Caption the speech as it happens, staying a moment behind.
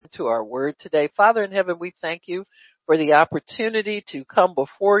to our word today. Father in heaven, we thank you for the opportunity to come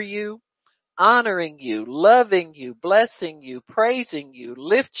before you, honoring you, loving you, blessing you, praising you,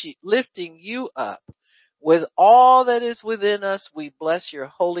 lifting you up. With all that is within us, we bless your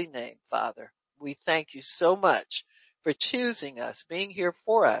holy name, Father. We thank you so much for choosing us, being here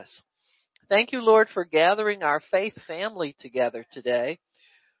for us. Thank you, Lord, for gathering our faith family together today.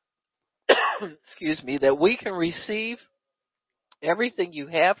 Excuse me, that we can receive everything you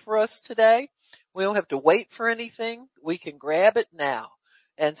have for us today. We don't have to wait for anything. We can grab it now.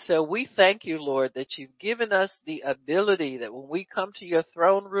 And so we thank you, Lord, that you've given us the ability that when we come to your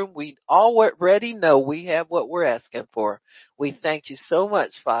throne room, we already know we have what we're asking for. We thank you so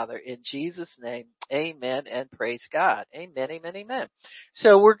much, Father, in Jesus' name. Amen and praise God. Amen, amen, amen.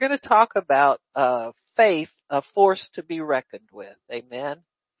 So we're going to talk about faith, a force to be reckoned with. Amen.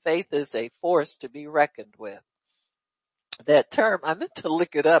 Faith is a force to be reckoned with. That term, I meant to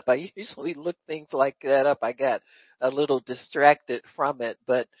look it up. I usually look things like that up. I got a little distracted from it,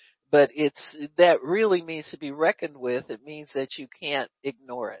 but that really means to be reckoned with. It means that you can't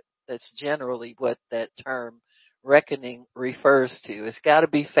ignore it. That's generally what that term reckoning refers to. It's got to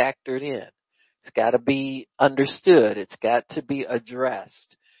be factored in. It's got to be understood. It's got to be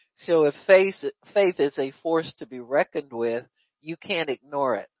addressed. So if faith is a force to be reckoned with, you can't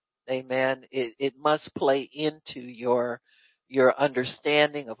ignore it. Amen. It must play into your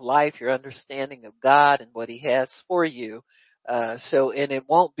understanding of life, your understanding of God and what He has for you. And it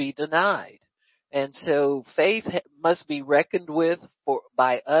won't be denied. And so faith must be reckoned with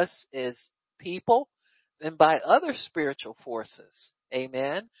by us as people and by other spiritual forces.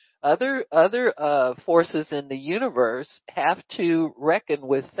 Amen. Other forces in the universe have to reckon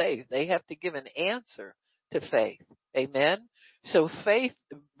with faith. They have to give an answer to faith. Amen. So faith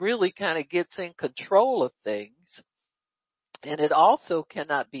really kind of gets in control of things, and it also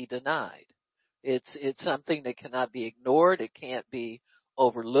cannot be denied. It's something that cannot be ignored. It can't be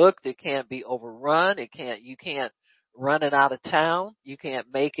overlooked. It can't be overrun. You can't run it out of town. You can't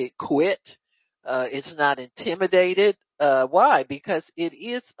make it quit. It's not intimidated. Why? Because it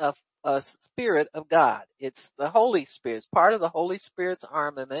is a spirit of God. It's the Holy Spirit. It's part of the Holy Spirit's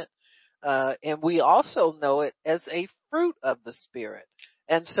armament. And we also know it as a fruit of the Spirit.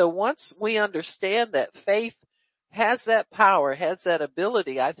 And so once we understand that faith has that power, has that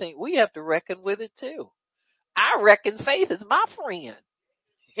ability, I think we have to reckon with it too. I reckon faith is my friend.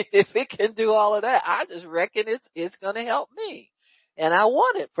 If it can do all of that, I just reckon it's going to help me. And I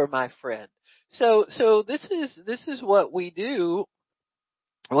want it for my friend. So this is what we do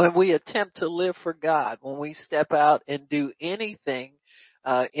when we attempt to live for God, when we step out and do anything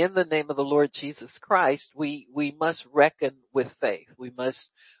in the name of the Lord Jesus Christ, we must reckon with faith. We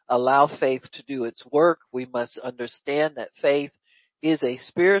must allow faith to do its work. We must understand that faith is a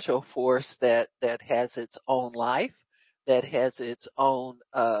spiritual force that has its own life, that has its own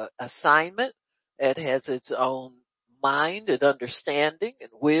assignment, that has its own mind and understanding and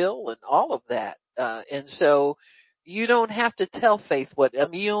will and all of that. And so you don't have to tell faith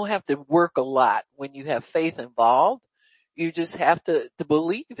you don't have to work a lot when you have faith involved. You just have to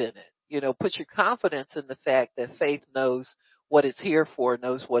believe in it. Put your confidence in the fact that faith knows what it's here for,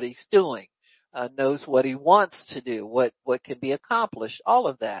 knows what He's doing, knows what He wants to do, what can be accomplished, all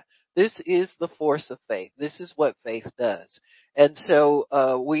of that. This is the force of faith. This is what faith does. And so,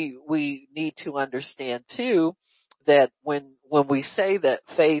 we need to understand too that when we say that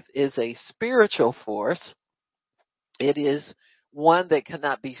faith is a spiritual force, it is one that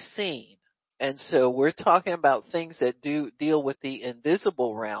cannot be seen. And so we're talking about things that deal with the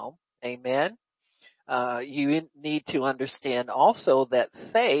invisible realm. Amen. You need to understand also that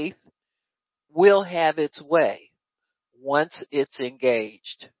faith will have its way once it's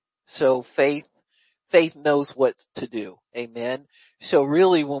engaged. So faith knows what to do. Amen. So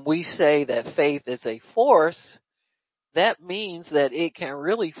really when we say that faith is a force, that means that it can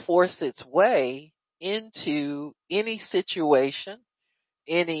really force its way into any situation,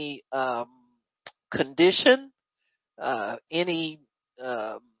 any condition, any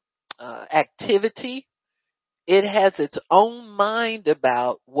activity. It has its own mind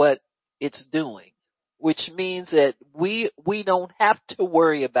about what it's doing, which means that we don't have to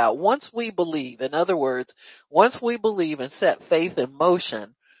worry about, once we believe, in other words, once we believe and set faith in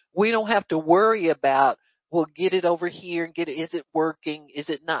motion, we don't have to worry about, well, get it over here and is it working? Is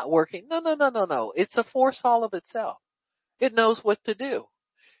it not working? No. It's a force all of itself. It knows what to do.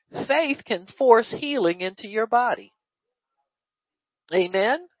 Faith can force healing into your body.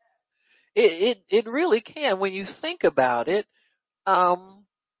 Amen. It really can. When you think about it,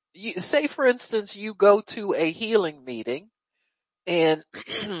 say for instance you go to a healing meeting And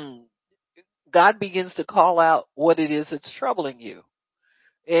God begins to call out what it is that's troubling you.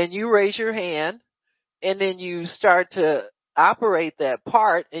 And you raise your hand, and then you start to operate that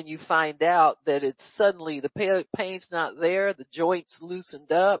part, and you find out that it's suddenly the pain's not there, the joint's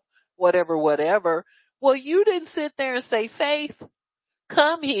loosened up, whatever. Well, you didn't sit there and say, Faith,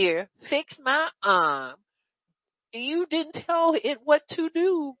 come here, fix my arm. You didn't tell it what to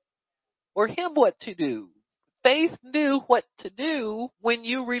do or him what to do. Faith knew what to do when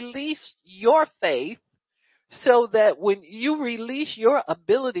you released your faith, so that when you release your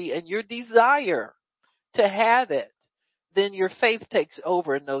ability and your desire to have it, then your faith takes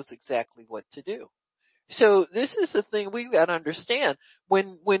over and knows exactly what to do. So this is the thing we've got to understand.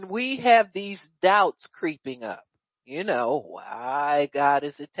 When we have these doubts creeping up, why God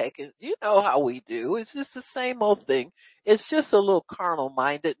is it taking, how we do. It's just the same old thing. It's just a little carnal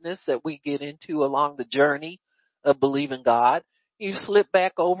mindedness that we get into along the journey of believing God. You slip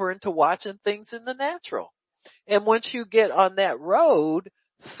back over into watching things in the natural. And once you get on that road,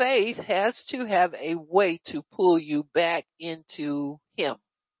 faith has to have a way to pull you back into Him.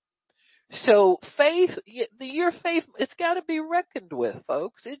 So faith, your faith, it's got to be reckoned with,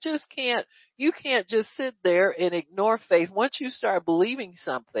 folks. You can't just sit there and ignore faith. Once you start believing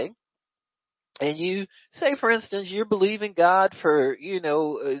something, and you say, for instance, you're believing God for,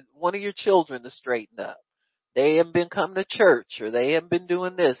 one of your children to straighten up. They haven't been coming to church, or they haven't been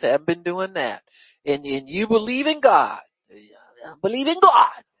doing this, haven't been doing that. And you believe in God. Believe in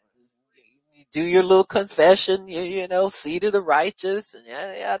God. You do your little confession, seed of the righteous, and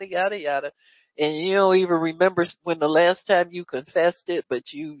yada, yada, yada. And you don't even remember when the last time you confessed it,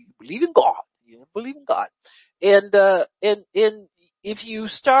 but you believe in God. You believe in God. And if you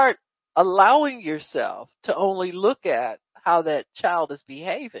start allowing yourself to only look at how that child is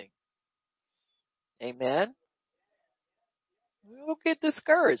behaving, amen, we'll get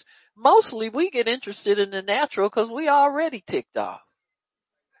discouraged. Mostly we get interested in the natural because we already ticked off.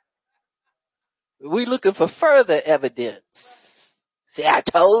 We're looking for further evidence. See, I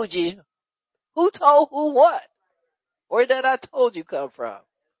told you. Who told who what? Where did I told you come from?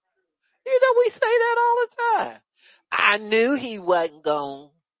 We say that all the time. I knew he wasn't going.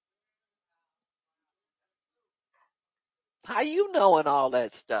 How you knowing all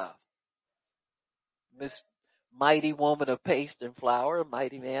that stuff? Miss Mighty Woman of Paste and Flour,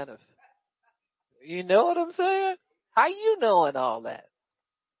 Mighty Man of... You know what I'm saying? How you knowing all that?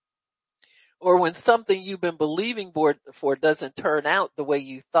 Or when something you've been believing for doesn't turn out the way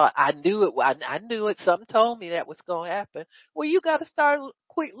you thought. I knew it. I knew it. Something told me that was going to happen. Well, you got to start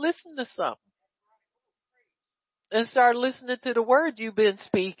quick listening to something. And start listening to the word you've been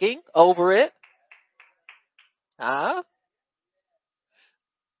speaking over it. Huh?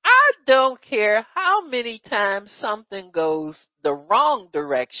 I don't care how many times something goes the wrong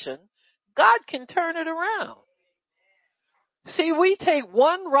direction. God can turn it around. See, we take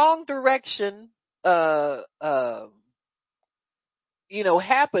one wrong direction,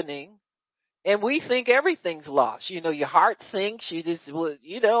 happening, and we think everything's lost. Your heart sinks. You just,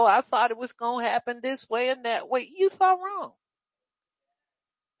 I thought it was going to happen this way and that way. You thought wrong.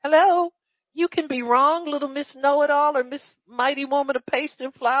 Hello? You can be wrong, little Miss Know-It-All or Miss Mighty Woman of Paste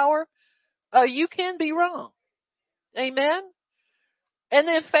and Flour. You can be wrong. Amen? And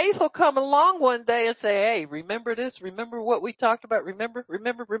then faith will come along one day and say, hey, remember this? Remember what we talked about? Remember?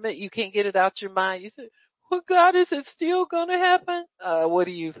 You can't get it out your mind. You say, well, God, is it still going to happen? What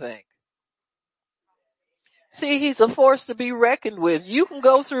do you think? See, He's a force to be reckoned with. You can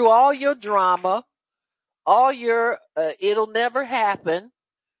go through all your drama, all your, it'll never happen,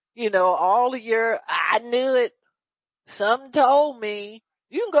 all of your, I knew it, something told me.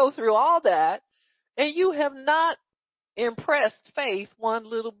 You can go through all that, and you have not impressed faith one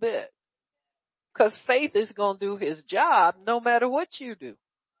little bit. Because faith is going to do His job no matter what you do.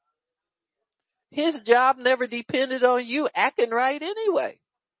 His job never depended on you acting right anyway.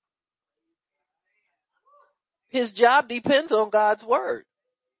 His job depends on God's word.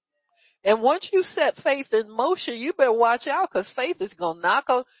 And once you set faith in motion, you better watch out, because faith is going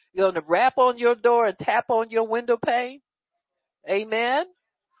to rap on your door and tap on your window pane. Amen?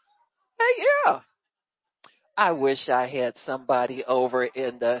 Hey, yeah. I wish I had somebody over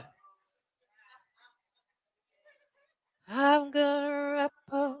in the... I'm going to rap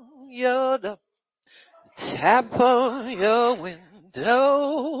on your door, tap on your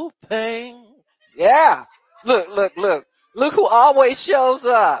window pane. Yeah. Look. Look who always shows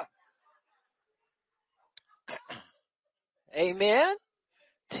up. Amen?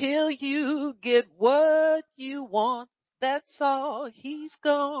 Till you get what you want, that's all He's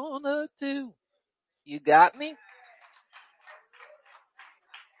gonna do. You got me?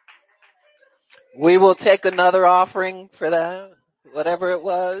 We will take another offering for that, whatever it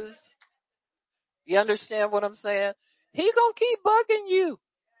was. You understand what I'm saying? He gonna keep bugging you.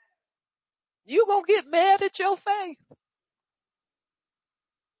 You gonna get mad at your faith.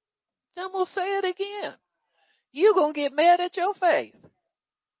 I'm gonna say it again. You gonna get mad at your faith.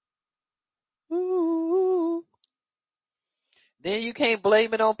 Ooh. Then you can't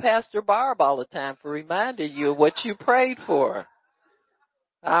blame it on Pastor Barb all the time for reminding you of what you prayed for.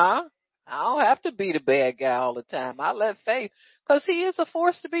 Huh? I don't have to be the bad guy all the time. I let faith, because he is a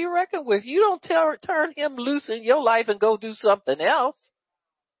force to be reckoned with. You don't turn him loose in your life and go do something else.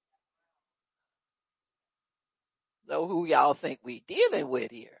 So who y'all think we dealing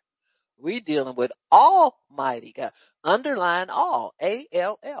with here? We dealing with Almighty God. Underline all.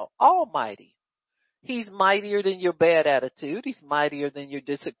 A-L-L. Almighty. He's mightier than your bad attitude. He's mightier than your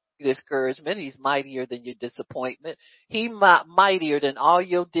discouragement. He's mightier than your disappointment. He's mightier than all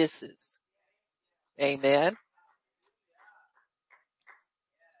your disses. Amen.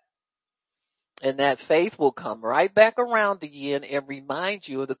 And that faith will come right back around again and remind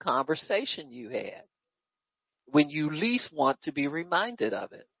you of the conversation you had when you least want to be reminded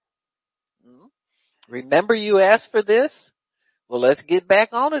of it. Remember you asked for this? Well, let's get back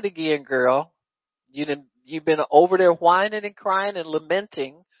on it again, girl. You've been over there whining and crying and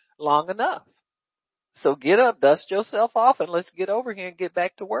lamenting long enough. So get up, dust yourself off, and let's get over here and get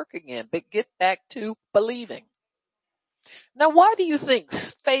back to work again. But get back to believing. Now, why do you think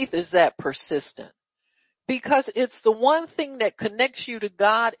faith is that persistent? Because it's the one thing that connects you to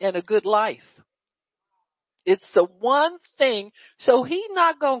God and a good life. It's the one thing. So he's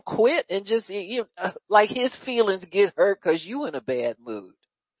not going to quit and just, like his feelings get hurt because you in a bad mood.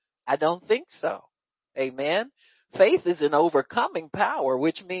 I don't think so. Amen. Faith is an overcoming power,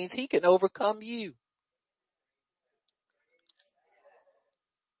 which means he can overcome you.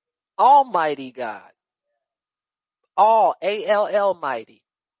 Almighty God. A-L-L mighty.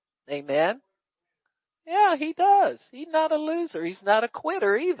 Amen. Yeah, he does. He's not a loser. He's not a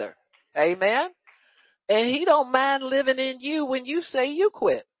quitter either. Amen. And he don't mind living in you when you say you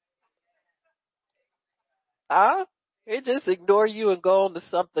quit. Huh? He just ignore you and go on to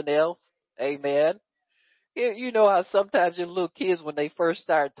something else. Amen. You know how sometimes your little kids, when they first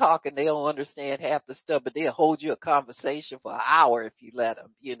start talking, they don't understand half the stuff, but they'll hold you a conversation for an hour if you let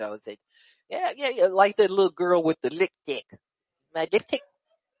them, say, yeah, like that little girl with the lipstick. My lipstick.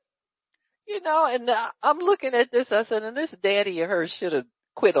 And I'm looking at this, I said, and this daddy of hers should have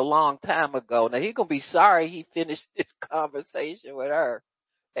quit a long time ago. Now he's going to be sorry he finished this conversation with her.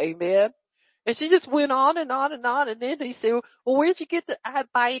 Amen. And she just went on and on and on. And then he said, well, where'd you get I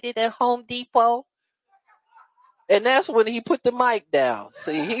buy it at Home Depot? And that's when he put the mic down.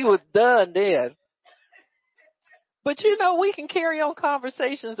 See, he was done then. But we can carry on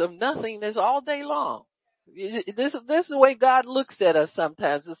conversations of nothingness all day long. This is the way God looks at us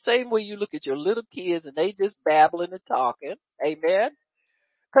sometimes. The same way you look at your little kids and they just babbling and talking. Amen.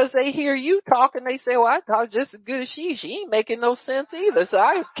 Because they hear you talking, they say, well, I talk just as good as she. She ain't making no sense either. So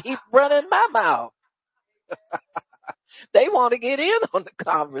I keep running my mouth. They want to get in on the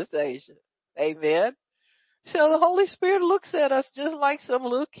conversation. Amen. So the Holy Spirit looks at us just like some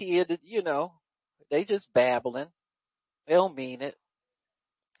little kid that, they just babbling. They don't mean it.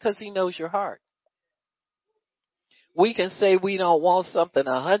 Because he knows your heart. We can say we don't want something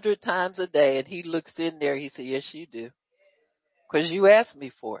 100 times a day, and he looks in there, he says, yes, you do. Because you asked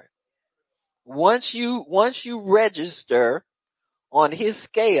me for it. Once you register on his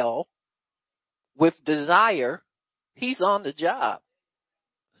scale with desire, he's on the job.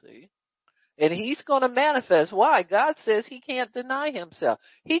 See? And he's going to manifest. Why? God says he can't deny himself.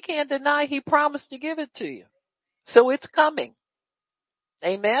 He can't deny he promised to give it to you. So it's coming.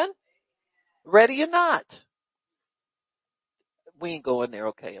 Amen? Ready or not? We ain't going there.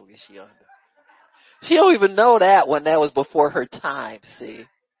 Okay, Alicia. She don't even know that one. That was before her time, see?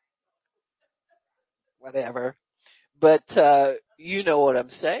 Whatever. But you know what I'm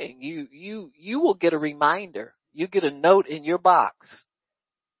saying. You will get a reminder. You get a note in your box.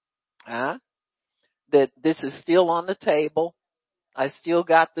 Huh? That this is still on the table. I still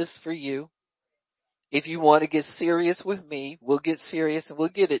got this for you. If you want to get serious with me, we'll get serious and we'll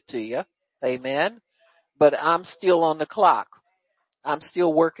get it to you. Amen. But I'm still on the clock. I'm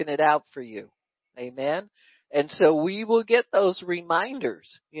still working it out for you. Amen. And so we will get those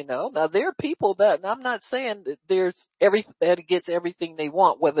reminders, Now there are people and I'm not saying that everybody gets everything they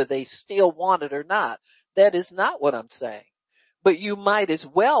want, whether they still want it or not. That is not what I'm saying. But you might as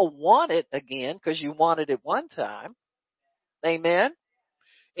well want it again because you wanted it one time. Amen.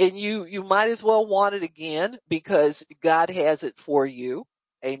 And you might as well want it again because God has it for you.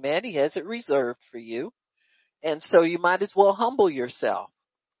 Amen. He has it reserved for you. And so you might as well humble yourself.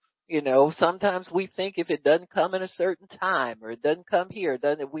 Sometimes we think if it doesn't come in a certain time or it doesn't come here,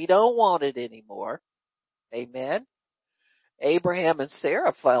 we don't want it anymore. Amen. Abraham and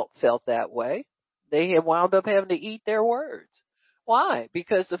Sarah felt that way. They had wound up having to eat their words. Why?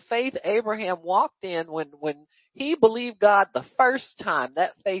 Because the faith Abraham walked in when he believed God the first time,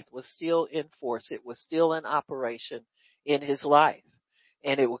 that faith was still in force. It was still in operation in his life.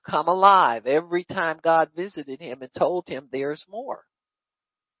 And it would come alive every time God visited him and told him there's more.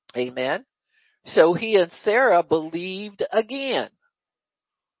 Amen. So he and Sarah believed again.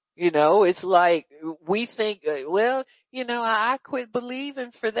 It's like we think, I quit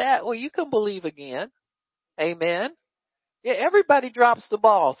believing for that. Well, you can believe again. Amen. Yeah, everybody drops the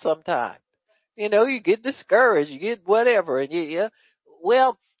ball sometime. You get discouraged, you get whatever, and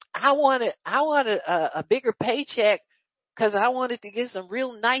well, I wanted a bigger paycheck because I wanted to get some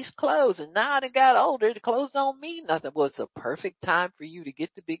real nice clothes, and now I got older, the clothes don't mean nothing. Well, it's a perfect time for you to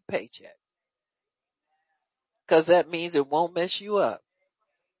get the big paycheck because that means it won't mess you up.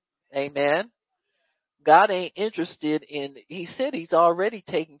 Amen. God ain't interested in, he said he's already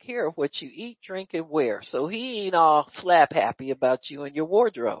taken care of what you eat, drink, and wear. So he ain't all slap happy about you and your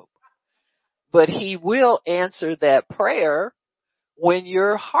wardrobe. But he will answer that prayer when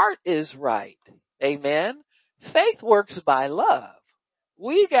your heart is right. Amen. Faith works by love.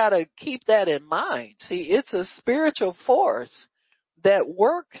 We gotta keep that in mind. See, it's a spiritual force that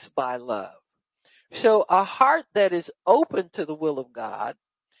works by love. So a heart that is open to the will of God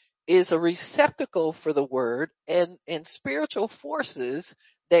is a receptacle for the word and spiritual forces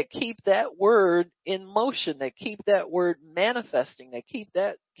that keep that word in motion, that keep that word manifesting, that keeps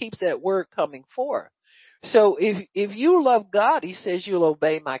that word coming forth. So if you love God, he says you'll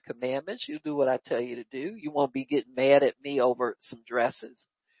obey my commandments, you'll do what I tell you to do. You won't be getting mad at me over some dresses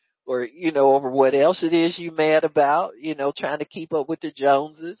or, over what else it is you mad about, trying to keep up with the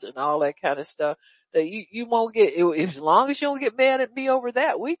Joneses and all that kind of stuff. That you won't get, as long as you don't get mad at me over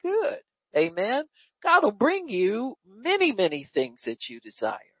that, we good. Amen. God will bring you many, many things that you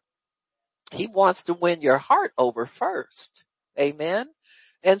desire. He wants to win your heart over first. Amen.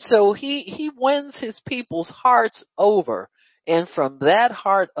 And so he wins his people's hearts over. And from that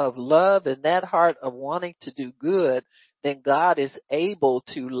heart of love and that heart of wanting to do good, then God is able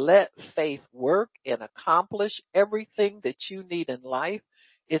to let faith work and accomplish everything that you need in life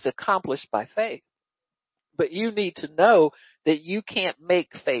is accomplished by faith. But you need to know that you can't make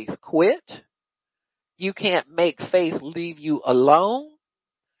faith quit. You can't make faith leave you alone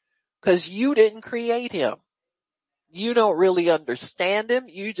because you didn't create him. You don't really understand him.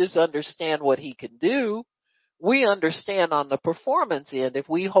 You just understand what he can do. We understand on the performance end, if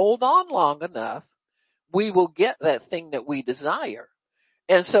we hold on long enough, we will get that thing that we desire.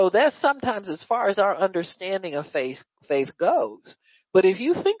 And so that's sometimes as far as our understanding of faith goes. But if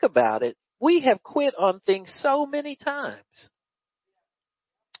you think about it, we have quit on things so many times.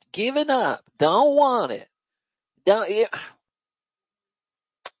 Given up. Don't want it. No.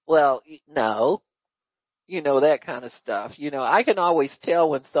 That kind of stuff. I can always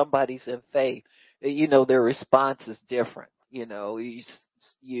tell when somebody's in faith, their response is different.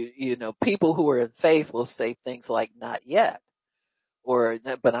 People who are in faith will say things like, not yet, or,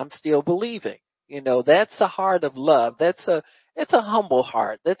 but I'm still believing. That's a heart of love. It's a humble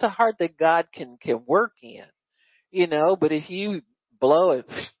heart. That's a heart that God can work in, but if you blow it,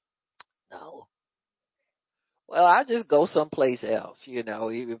 no. Well, I just go someplace else,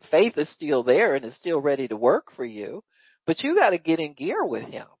 Faith is still there and it's still ready to work for you, but you got to get in gear with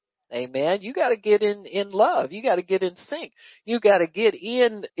him. Amen. You got to get in love. You got to get in sync. You got to get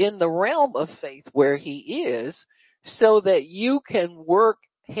in the realm of faith where he is so that you can work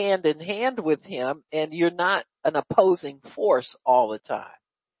hand in hand with him and you're not an opposing force all the time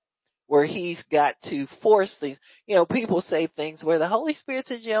where he's got to force things. People say things where the Holy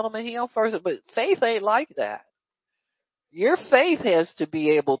Spirit's a gentleman, he don't force it, but faith ain't like that. Your faith has to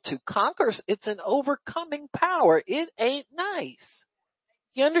be able to conquer. It's an overcoming power. It ain't nice.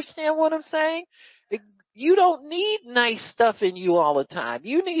 You understand what I'm saying? You don't need nice stuff in you all the time.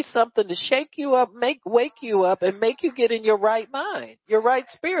 You need something to shake you up, wake you up, and make you get in your right mind, your right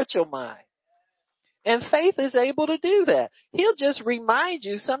spiritual mind. And faith is able to do that. He'll just remind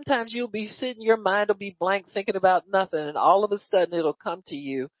you. Sometimes you'll be sitting, your mind will be blank, thinking about nothing, and all of a sudden it'll come to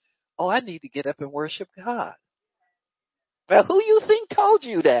you, oh, I need to get up and worship God. Well, who you think told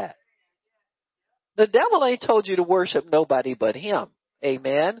you that? The devil ain't told you to worship nobody but him.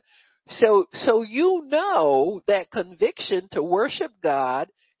 Amen. So that conviction to worship God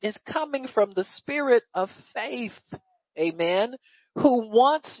is coming from the spirit of faith. Amen. who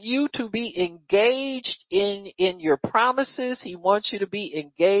wants you to be engaged in your promises. He wants you to be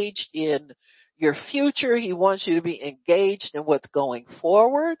engaged in your future. He wants you to be engaged in what's going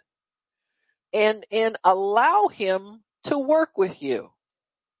forward, and allow him to work with you.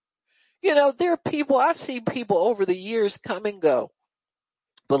 You know, there are people, I see people over the years come and go,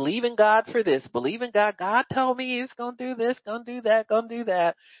 believing God for this, believing God, God told me He's going to do this, going to do that, going to do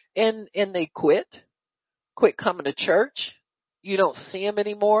that. And they quit coming to church. You don't see them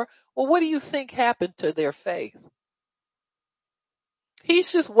anymore. Well, what do you think happened to their faith?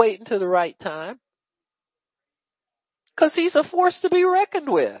 He's just waiting to the right time, because He's a force to be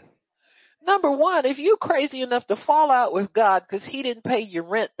reckoned with. Number one, if you're crazy enough to fall out with God because He didn't pay your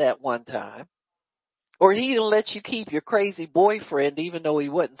rent that one time, or He didn't let you keep your crazy boyfriend even though he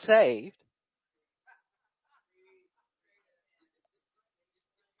wasn't saved,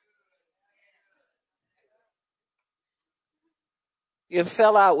 you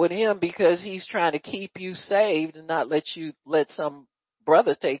fell out with him because he's trying to keep you saved and not let some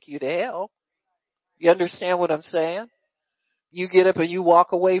brother take you to hell. You understand what I'm saying? You get up and you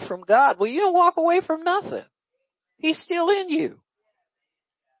walk away from God. Well, you don't walk away from nothing. He's still in you.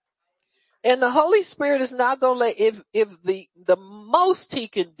 And the Holy Spirit is not going to let, if the most He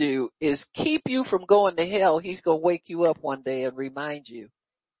can do is keep you from going to hell, He's going to wake you up one day and remind you,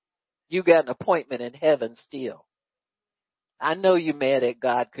 you got an appointment in heaven still. I know you're mad at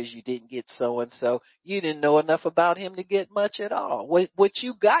God because you didn't get so-and-so. You didn't know enough about Him to get much at all. What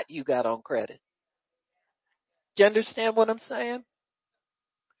you got on credit. Do you understand what I'm saying?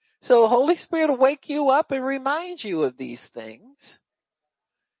 So the Holy Spirit will wake you up and remind you of these things.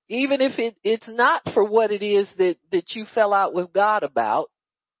 Even if it's not for what it is that you fell out with God about.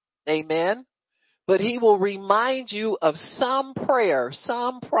 Amen. But He will remind you of some prayer,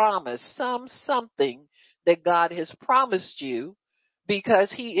 some promise, something that God has promised you,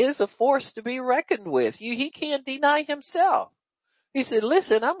 because He is a force to be reckoned with. He can't deny Himself. He said,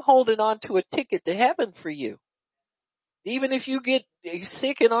 listen, I'm holding on to a ticket to heaven for you. Even if you get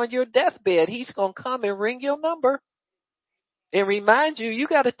sick and on your deathbed, He's going to come and ring your number and remind you, you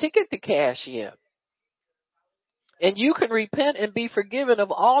got a ticket to cash in. And you can repent and be forgiven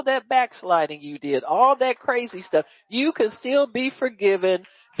of all that backsliding you did, all that crazy stuff. You can still be forgiven,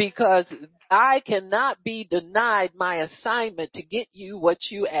 because I cannot be denied my assignment to get you what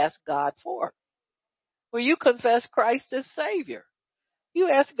you ask God for. Well, you confess Christ as Savior. You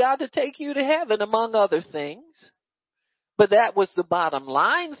ask God to take you to heaven, among other things. But that was the bottom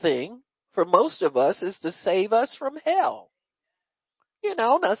line thing for most of us, is to save us from hell. You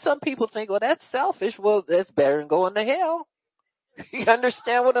know, now some people think, well, that's selfish. Well, that's better than going to hell. You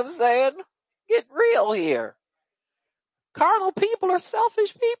understand what I'm saying? Get real here. Carnal people are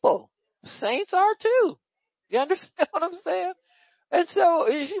selfish people. Saints are too. You understand what I'm saying? And so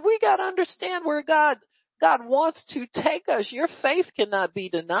we got to understand where God wants to take us. Your faith cannot be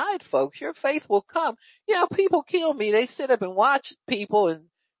denied, folks. Your faith will come. You know, people kill me. They sit up and watch people and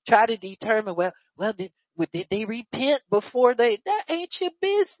try to determine, did they repent before that ain't your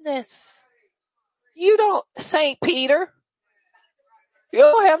business. You don't, St. Peter. You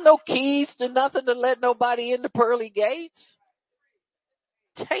don't have no keys to nothing to let nobody in the pearly gates.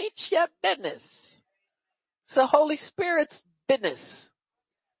 Tain't your business. It's the Holy Spirit's business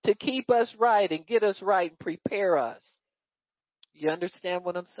to keep us right and get us right and prepare us. You understand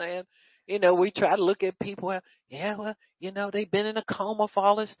what I'm saying? You know, we try to look at people, they've been in a coma for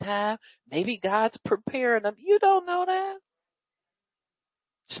all this time. Maybe God's preparing them. You don't know that.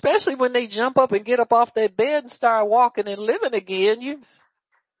 Especially when they jump up and get up off their bed and start walking and living again.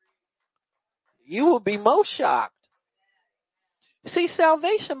 You will be most shocked. See,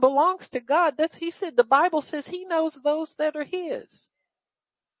 salvation belongs to God. He said, the Bible says He knows those that are His.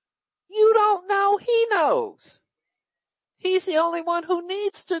 You don't know, He knows. He's the only one who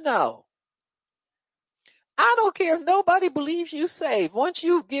needs to know. I don't care if nobody believes you saved. Once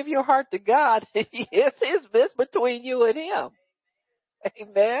you give your heart to God, it's His business between you and Him.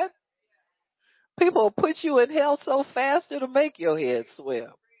 Amen. People will put you in hell so fast it'll make your head swim.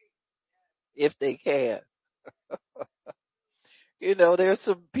 If they can. You know, there's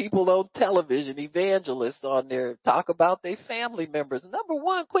some people on television, evangelists on there, talk about their family members. Number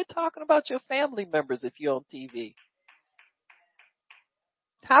one, quit talking about your family members if you're on TV.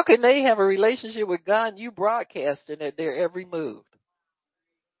 How can they have a relationship with God and you broadcasting at their every move?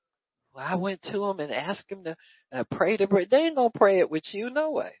 Well, I went to them and asked them to pray to pray. They ain't going to pray it with you,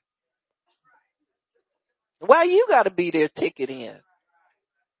 no way. Why you got to be their ticket in?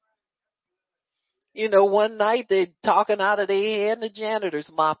 You know, one night they talking out of their head and the janitor's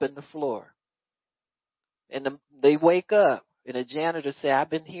mopping the floor. And they wake up. And a janitor say, I've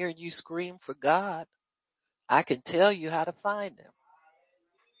been hearing you scream for God. I can tell you how to find him.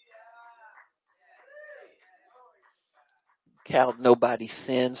 Count nobody's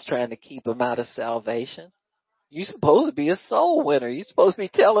sins trying to keep them out of salvation. You're supposed to be a soul winner. You're supposed to be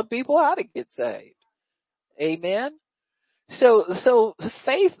telling people how to get saved. Amen. So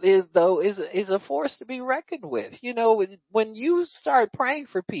faith is a force to be reckoned with. You know, when you start praying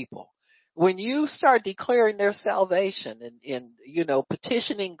for people, when you start declaring their salvation and you know,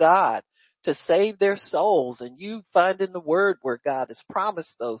 petitioning God to save their souls, and you find in the Word where God has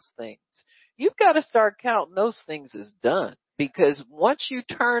promised those things, you've got to start counting those things as done. Because once you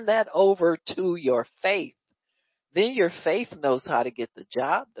turn that over to your faith, then your faith knows how to get the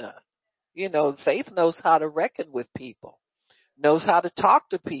job done. You know, faith knows how to reckon with people, knows how to talk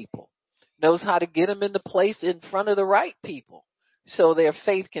to people, knows how to get them in the place in front of the right people so their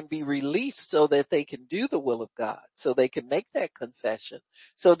faith can be released so that they can do the will of God, so they can make that confession.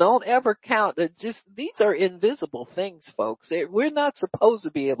 So don't ever count that. Just these are invisible things, folks. We're not supposed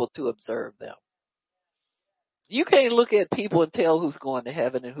to be able to observe them. You can't look at people and tell who's going to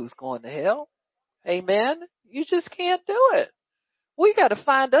heaven and who's going to hell. Amen. You just can't do it. We got to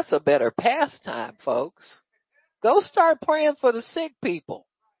find us a better pastime, folks. Go start praying for the sick people.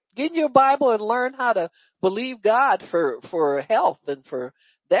 Get in your Bible and learn how to believe God for health and for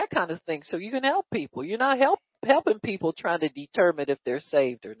that kind of thing so you can help people. You're not helping people trying to determine if they're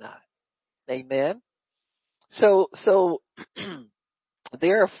saved or not. Amen. So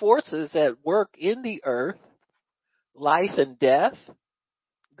there are forces at work in the earth, life and death,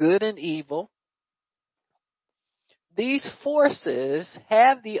 good and evil. These forces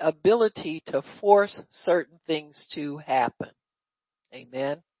have the ability to force certain things to happen.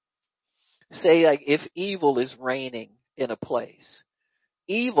 Amen. Say, like, if evil is reigning in a place,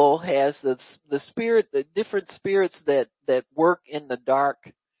 evil has the spirit, the different spirits that work in the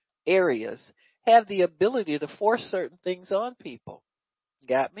dark areas have the ability to force certain things on people.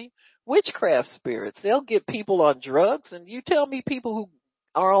 Got me? Witchcraft spirits, they'll get people on drugs, and you tell me people who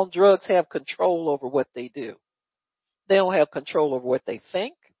are on drugs have control over what they do. They don't have control over what they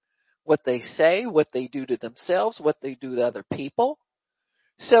think, what they say, what they do to themselves, what they do to other people.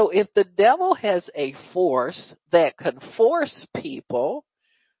 So if the devil has a force that can force people,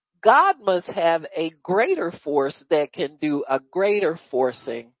 God must have a greater force that can do a greater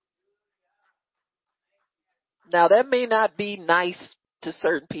forcing. Now that may not be nice to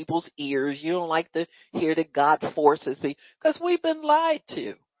certain people's ears. You don't like to hear that God forces me because we've been lied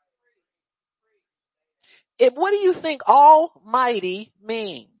to. What do you think almighty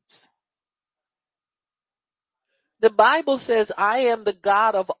means? The Bible says, I am the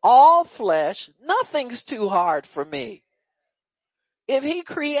God of all flesh. Nothing's too hard for me. If he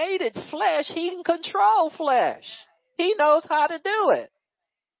created flesh, he can control flesh. He knows how to do it.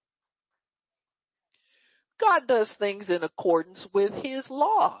 God does things in accordance with his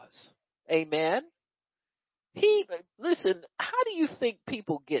laws. Amen. Listen, how do you think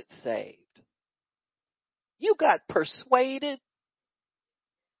people get saved? You got persuaded,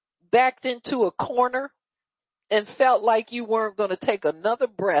 backed into a corner, and felt like you weren't going to take another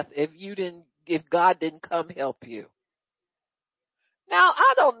breath if God didn't come help you. Now,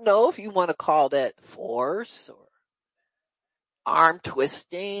 I don't know if you want to call that force or arm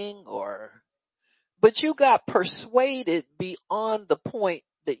twisting but you got persuaded beyond the point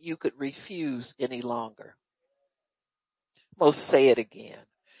that you could refuse any longer. I'm going to say it again.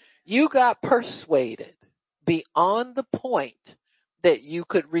 You got persuaded beyond the point that you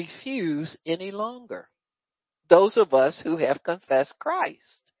could refuse any longer. Those of us who have confessed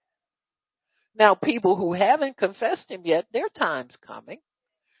Christ. Now, people who haven't confessed him yet, their time's coming.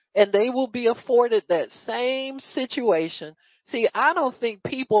 And they will be afforded that same situation. See, I don't think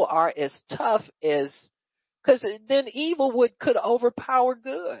people are as tough because then evil could overpower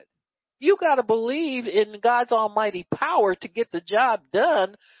good. You got to believe in God's almighty power to get the job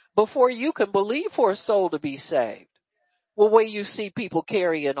done before you can believe for a soul to be saved. The way you see people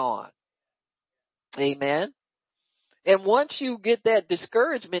carrying on. Amen. And once you get that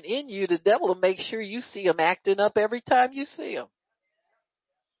discouragement in you, the devil will make sure you see them acting up every time you see them,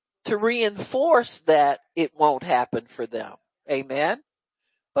 to reinforce that it won't happen for them. Amen.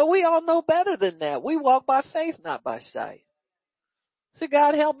 But we all know better than that. We walk by faith, not by sight. So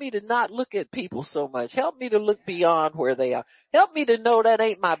God, help me to not look at people so much. Help me to look beyond where they are. Help me to know that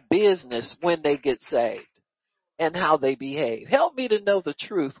ain't my business when they get saved and how they behave. Help me to know the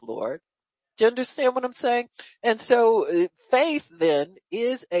truth, Lord. Do you understand what I'm saying? And so faith then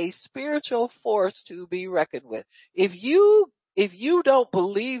is a spiritual force to be reckoned with. If you don't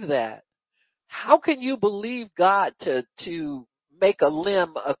believe that, How can you believe God to make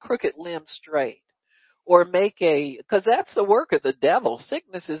a crooked limb straight? Or because that's the work of the devil.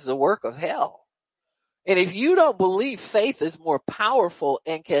 Sickness is the work of hell. And if you don't believe faith is more powerful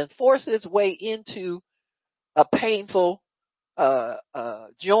and can force its way into a painful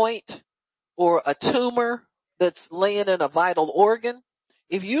joint or a tumor that's laying in a vital organ,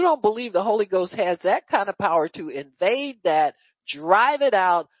 if you don't believe the Holy Ghost has that kind of power to invade that, drive it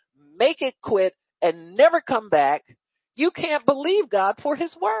out, make it quit, and never come back, you can't believe God for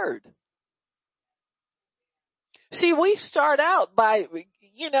His word. See, we start out by,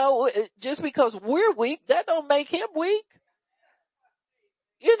 just because we're weak, that don't make Him weak.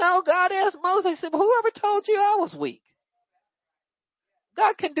 God asked Moses, he said, whoever told you I was weak?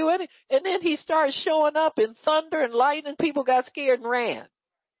 God can do anything. And then He started showing up in thunder and lightning. People got scared and ran.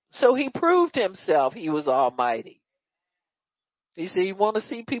 So He proved Himself He was almighty. He said, you want to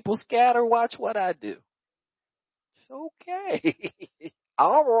see people scatter? Watch what I do. It's okay.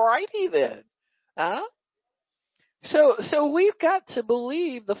 All righty then. Huh? So we've got to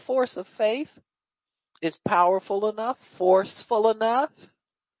believe the force of faith is powerful enough, forceful enough.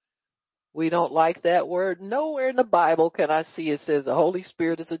 We don't like that word. Nowhere in the Bible can I see it says the Holy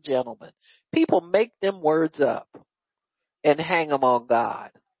Spirit is a gentleman. People make them words up and hang them on God.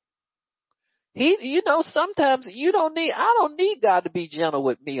 Sometimes I don't need God to be gentle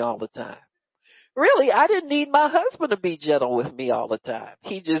with me all the time. Really, I didn't need my husband to be gentle with me all the time.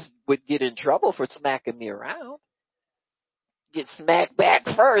 He just would get in trouble for smacking me around. Get smacked back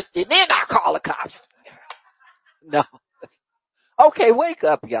first, and then I call the cops. No. Okay, wake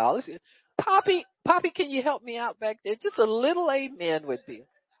up, y'all. Poppy, can you help me out back there? Just a little amen would be.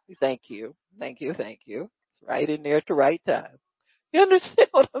 Thank you. It's right in there at the right time. You understand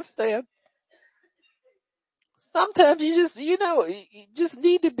what I'm saying? Sometimes you just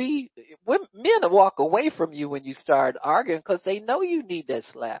need to be, men will walk away from you when you start arguing because they know you need that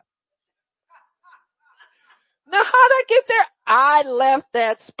slap. Now, how'd I get there? I left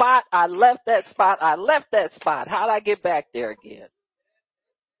that spot. How'd I get back there again?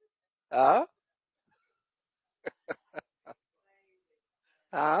 Huh?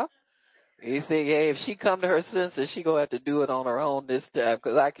 Huh? You think, hey, if she come to her senses, she gonna have to do it on her own this time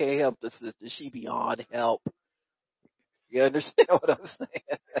because I can't help the sister. She beyond help. You understand what I'm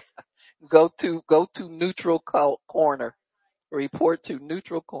saying? Go to neutral corner. Report to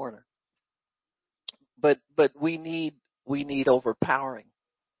neutral corner. But we need overpowering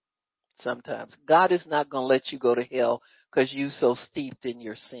sometimes. God is not going to let you go to hell because you so steeped in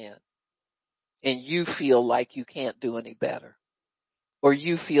your sin and you feel like you can't do any better or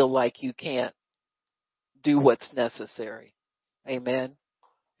you feel like you can't do what's necessary. Amen.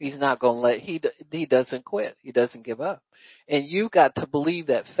 He's not going to he doesn't quit. He doesn't give up. And you've got to believe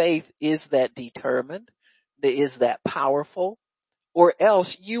that faith is that determined, that is that powerful, or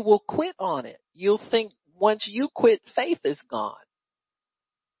else you will quit on it. You'll think once you quit, faith is gone.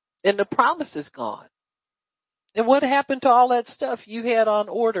 And the promise is gone. And what happened to all that stuff you had on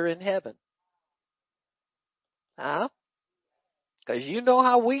order in heaven? Huh? Because you know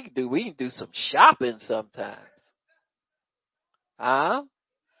how we do. We can do some shopping sometimes. Huh?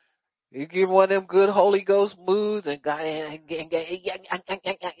 You give one of them good Holy Ghost moves and God, and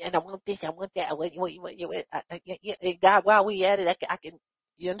I want this, I want that. God, while we at it, I can.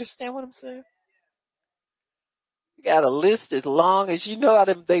 You understand what I'm saying? You got a list as long as you know how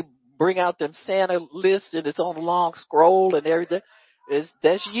they bring out them Santa lists and it's on a long scroll and everything.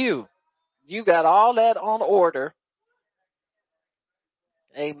 That's you. You got all that on order.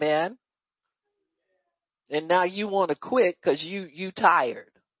 Amen. And now you want to quit because you tired.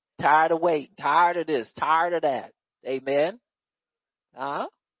 Tired of waiting. Tired of this. Tired of that. Amen. Huh?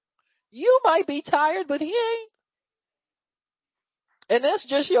 You might be tired, but he ain't. And that's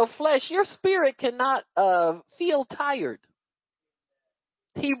just your flesh. Your spirit cannot feel tired.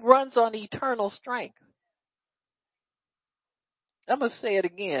 He runs on eternal strength. I'm going to say it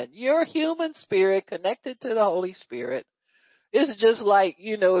again. Your human spirit connected to the Holy Spirit is just like,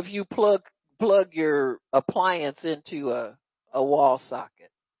 if you plug your appliance into a wall socket.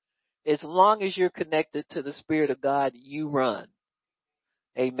 As long as you're connected to the Spirit of God, you run.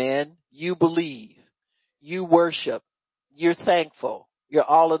 Amen. You believe. You worship. You're thankful. You're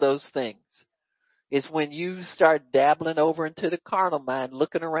all of those things. It's when you start dabbling over into the carnal mind,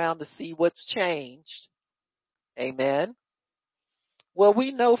 looking around to see what's changed. Amen. Well,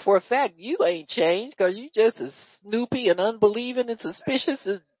 we know for a fact you ain't changed because you just as snoopy and unbelieving and suspicious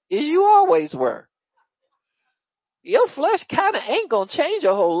as you always were. Your flesh kind of ain't going to change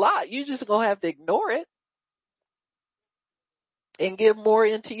a whole lot. You just going to have to ignore it. and get more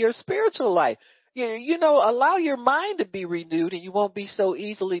into your spiritual life. Allow your mind to be renewed and you won't be so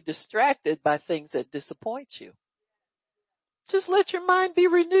easily distracted by things that disappoint you. Just let your mind be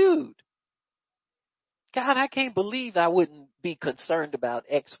renewed. God, I can't believe I wouldn't be concerned about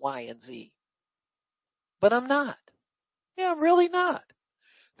X, Y, and Z. But I'm not. Yeah, I'm really not.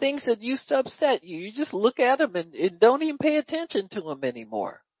 Things that used to upset you, you just look at them and don't even pay attention to them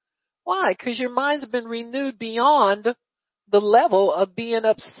anymore. Why? Because your mind's been renewed beyond the level of being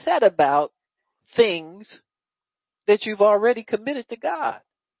upset about things that you've already committed to God.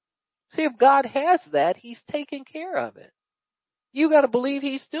 See, if God has that, He's taking care of it. You got to believe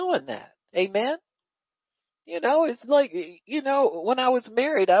He's doing that. Amen? It's like, when I was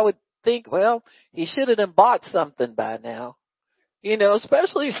married, I would think, well, he should have done bought something by now.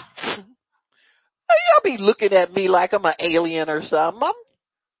 Especially, y'all be looking at me like I'm an alien or something. I'm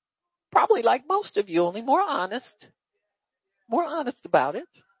probably like most of you, only more honest about it.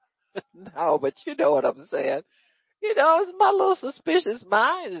 No, but you know what I'm saying. It's my little suspicious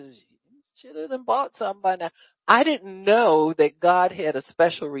mind. Should have done bought something by now. I didn't know that God had a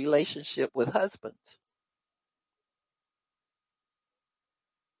special relationship with husbands.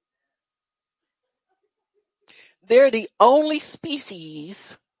 They're the only species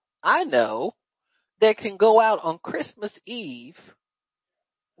I know that can go out on Christmas Eve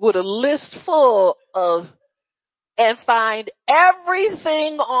with a list full of and find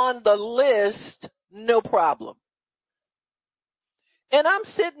everything on the list, no problem. And I'm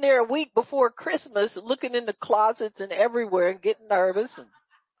sitting there a week before Christmas looking in the closets and everywhere and getting nervous. And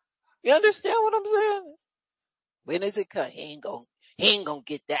you understand what I'm saying? When is it coming? He ain't gonna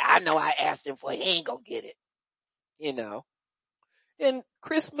get that. I know I asked him for it. He ain't gonna get it. And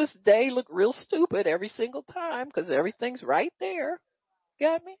Christmas Day look real stupid every single time because everything's right there.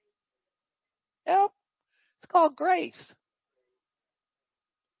 Got me? Yep. It's called grace.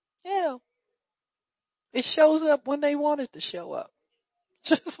 Yeah. It shows up when they want it to show up.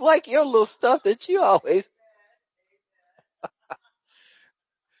 Just like your little stuff that you always,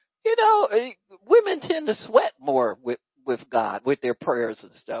 women tend to sweat more with God, with their prayers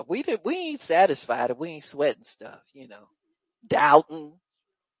and stuff. We ain't satisfied if we ain't sweating stuff, doubting,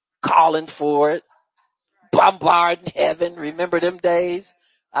 calling for it, bombarding heaven. Remember them days?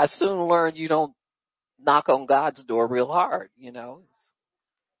 I soon learned you don't knock on God's door real hard, You don't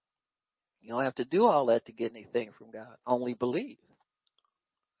have to do all that to get anything from God. Only believe.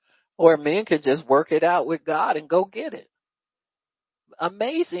 Or men could just work it out with God and go get it.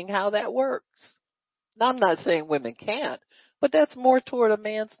 Amazing how that works. Now, I'm not saying women can't, but that's more toward a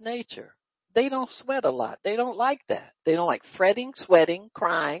man's nature. They don't sweat a lot. They don't like that. They don't like fretting, sweating,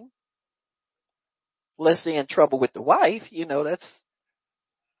 crying. Unless they're in trouble with the wife, that's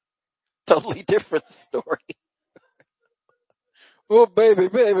a totally different story. Oh, baby,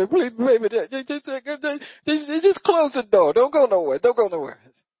 please, baby, just close the door. Don't go nowhere. Don't go nowhere.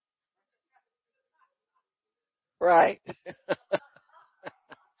 Right.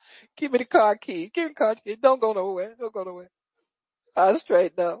 Give me the car key. Give me the car key. Don't go nowhere. Don't go nowhere. I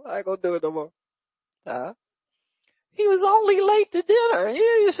straighten up. I ain't gonna do it no more. He was only late to dinner. He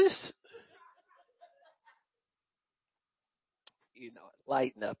was just,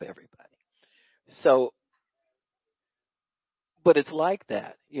 lighten up everybody. So, but it's like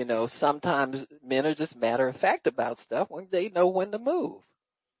that. Sometimes men are just matter of fact about stuff when they know when to move.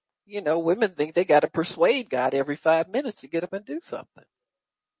 Women think they got to persuade God every 5 minutes to get up and do something.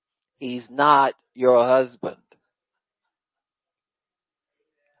 He's not your husband.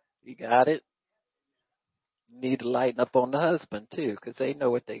 You got it? You need to lighten up on the husband too, because they know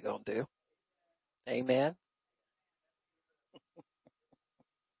what they're going to do. Amen.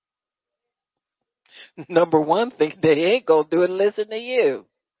 Number one thing, they ain't going to do it, listen to you.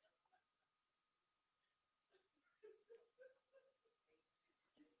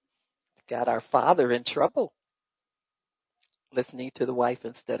 Got our father in trouble listening to the wife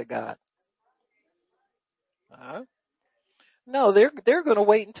instead of God. No, they're going to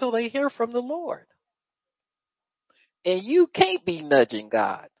wait until they hear from the Lord. And you can't be nudging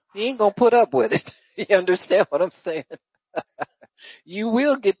God. He ain't going to put up with it. You understand what I'm saying? You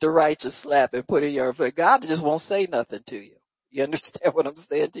will get the righteous slap and put in your face. God just won't say nothing to you. You understand what I'm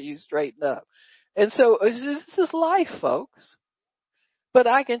saying to you? Straighten up. And so this is life, folks. But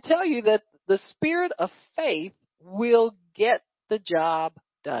I can tell you that the spirit of faith will get the job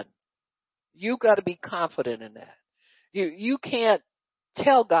done. You got to be confident in that. You can't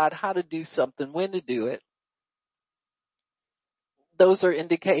tell God how to do something, when to do it. Those are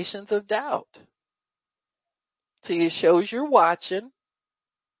indications of doubt. See, it shows you're watching.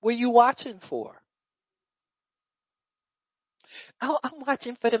 What are you watching for? Oh, I'm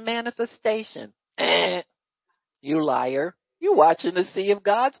watching for the manifestation. You liar. You watching to see if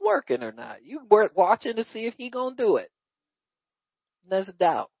God's working or not. You watching to see if He gonna do it. There's a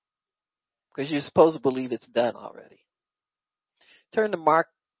doubt because you're supposed to believe it's done already. Turn to Mark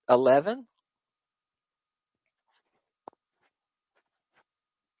 11.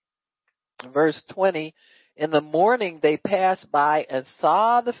 Verse 20. In the morning they passed by and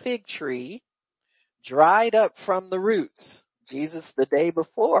saw the fig tree dried up from the roots. Jesus, the day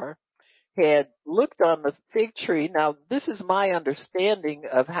before, had looked on the fig tree. Now, this is my understanding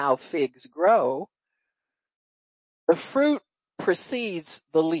of how figs grow. The fruit precedes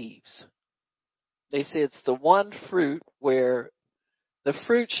the leaves. They say it's the one fruit where the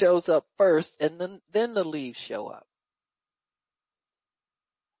fruit shows up first and then the leaves show up.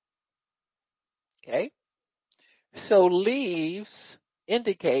 Okay? So leaves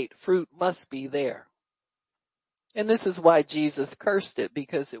indicate fruit must be there. And this is why Jesus cursed it,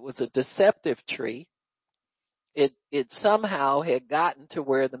 because it was a deceptive tree. It somehow had gotten to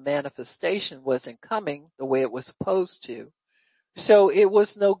where the manifestation wasn't coming the way it was supposed to. So it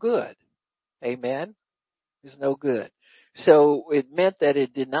was no good. Amen? It was no good. So it meant that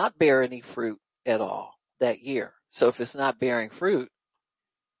it did not bear any fruit at all that year. So if it's not bearing fruit,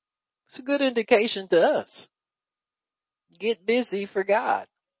 it's a good indication to us. Get busy for God.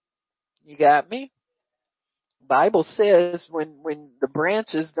 You got me? Bible says when the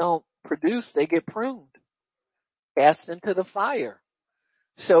branches don't produce, they get pruned, cast into the fire.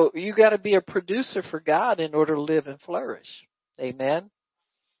 So you got to be a producer for God in order to live and flourish. Amen.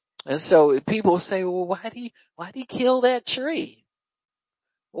 And so people say, well, why'd he kill that tree?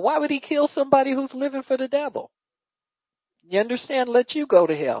 Well, why would he kill somebody who's living for the devil? You understand? Let you go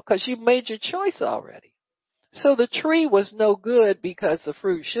to hell because you made your choice already. So the tree was no good because the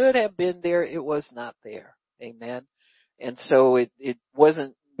fruit should have been there. It was not there. Amen. And so it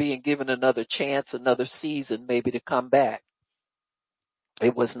wasn't being given another chance, another season maybe to come back.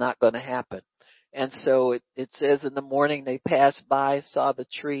 It was not going to happen. And so it says in the morning they passed by, saw the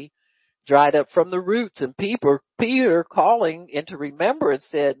tree dried up from the roots, and Peter calling into remembrance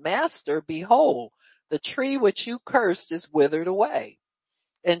said, Master, behold, the tree which you cursed is withered away.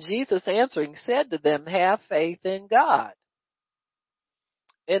 And Jesus answering said to them, have faith in God.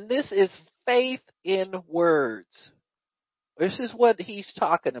 And this is faith in words. This is what he's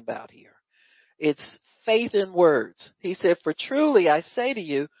talking about here. It's faith in words. He said, for truly I say to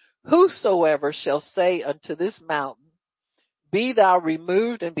you, whosoever shall say unto this mountain, be thou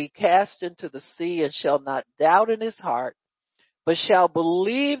removed and be cast into the sea, and shall not doubt in his heart, but shall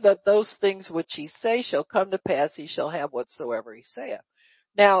believe that those things which he say shall come to pass, he shall have whatsoever he saith.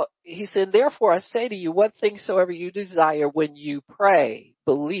 Now, he said, therefore I say to you, what things soever you desire when you pray,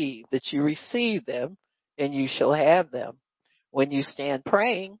 believe that you receive them, and you shall have them. When you stand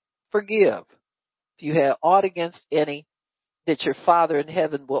praying, forgive. If you have aught against any, that your Father in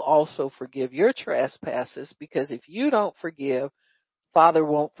heaven will also forgive your trespasses, because if you don't forgive, Father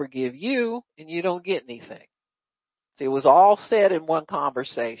won't forgive you, and you don't get anything. See, it was all said in one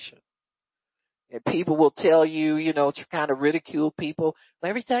conversation. And people will tell you, to kind of ridicule people.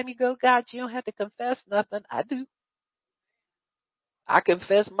 Every time you go to God, you don't have to confess nothing. I do. I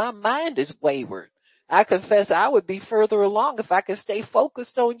confess my mind is wayward. I confess I would be further along if I could stay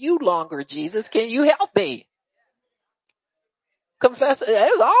focused on you longer, Jesus. Can you help me? Confess.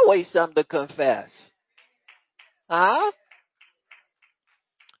 There's always something to confess. Huh?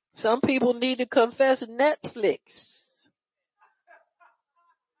 Some people need to confess Netflix.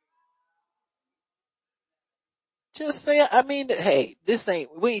 Just say, hey,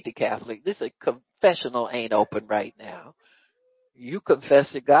 we ain't the Catholic. This confessional ain't open right now. You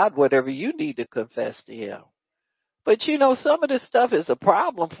confess to God whatever you need to confess to Him. But some of this stuff is a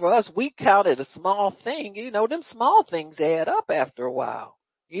problem for us. We count it a small thing. Them small things add up after a while.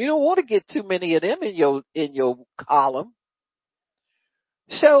 You don't want to get too many of them in your column.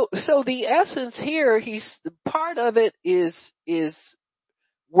 So the essence here, part of it is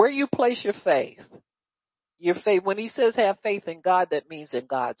where you place your faith. Your faith, when he says have faith in God, that means in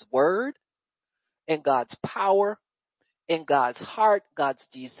God's word, in God's power, in God's heart, God's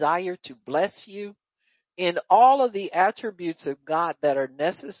desire to bless you, in all of the attributes of God that are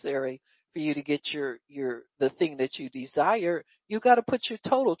necessary for you to get the thing that you desire. You got to put your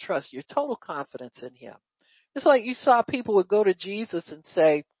total trust, your total confidence in Him. It's like you saw people would go to Jesus and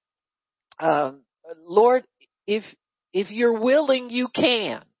say, Lord, if you're willing, you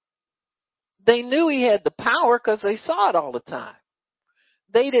can. They knew He had the power because they saw it all the time.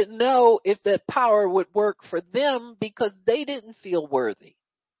 They didn't know if that power would work for them because they didn't feel worthy.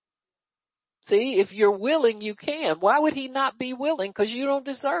 See, if you're willing, you can. Why would he not be willing? Because you don't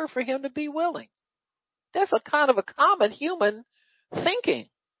deserve for him to be willing. That's a kind of a common human thinking.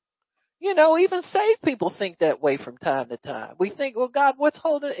 Even saved people think that way from time to time. We think, well, God, what's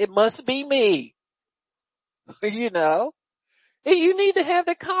holding it? It must be me. And you need to have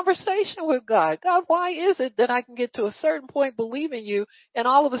that conversation with God. God, why is it that I can get to a certain point believing you, and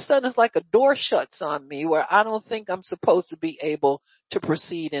all of a sudden it's like a door shuts on me where I don't think I'm supposed to be able to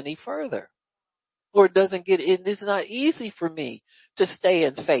proceed any further? Or it doesn't get in. It's not easy for me to stay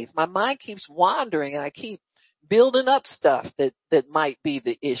in faith. My mind keeps wandering and I keep building up stuff that might be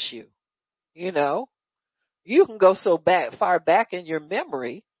the issue. You can go so far back in your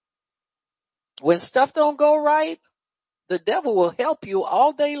memory. When stuff don't go right, the devil will help you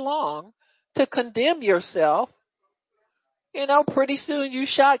all day long to condemn yourself. Pretty soon you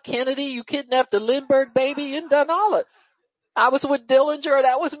shot Kennedy, you kidnapped the Lindbergh baby, and done all it. I was with Dillinger.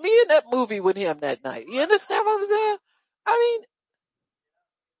 That was me in that movie with him that night. You understand what I'm saying? I mean,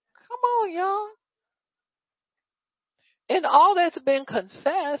 come on, y'all. And all that's been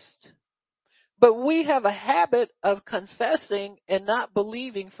confessed, but we have a habit of confessing and not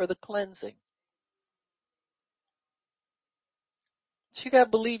believing for the cleansing. So you got to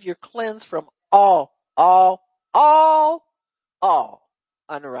believe you're cleansed from all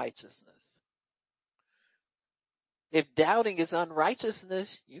unrighteousness. If doubting is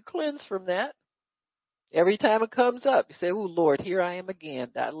unrighteousness, you cleanse from that. Every time it comes up, you say, oh, Lord, here I am again.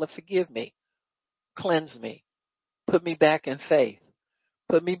 God, forgive me. Cleanse me. Put me back in faith.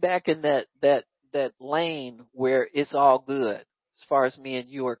 Put me back in that lane where it's all good as far as me and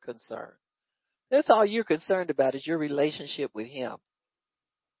you are concerned. That's all you're concerned about is your relationship with him.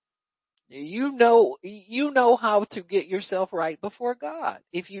 You know how to get yourself right before God.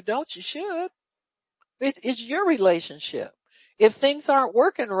 If you don't, you should. It's your relationship. If things aren't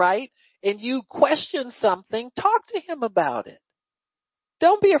working right and you question something, talk to him about it.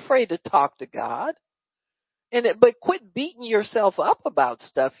 Don't be afraid to talk to God. But quit beating yourself up about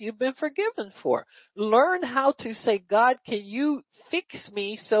stuff you've been forgiven for. Learn how to say, God, can you fix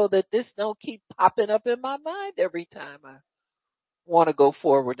me so that this don't keep popping up in my mind every time I want to go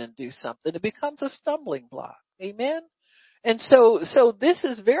forward and do something? It becomes a stumbling block. Amen. And so this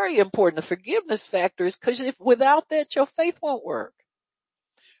is very important. The forgiveness factor is because if without that, your faith won't work.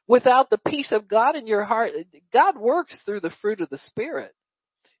 Without the peace of God in your heart, God works through the fruit of the Spirit.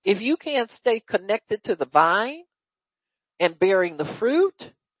 If you can't stay connected to the vine and bearing the fruit,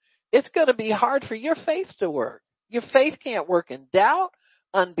 it's going to be hard for your faith to work. Your faith can't work in doubt,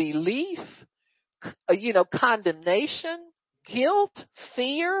 unbelief, condemnation, guilt,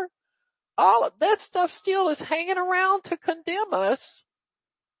 fear. All of that stuff still is hanging around to condemn us.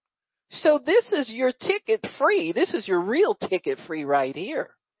 So this is your ticket free. This is your real ticket free right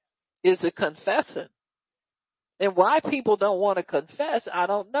here, is the confessing. And why people don't want to confess, I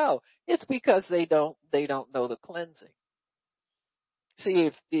don't know. It's because they don't know the cleansing.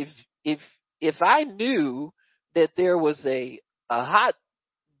 See, if I knew that there was a hot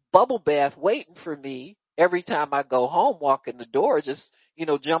bubble bath waiting for me every time I go home, walk in the door, just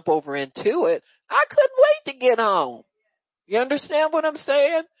jump over into it, I couldn't wait to get home. You understand what I'm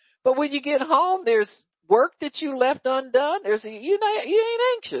saying? But when you get home, there's work that you left undone. You ain't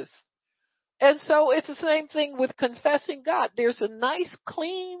anxious. And so it's the same thing with confessing God. There's a nice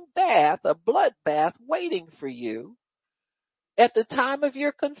clean bath, a blood bath waiting for you at the time of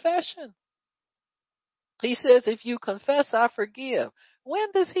your confession. He says, if you confess, I forgive.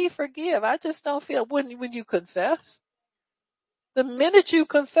 When does he forgive? I just don't feel when you confess. The minute you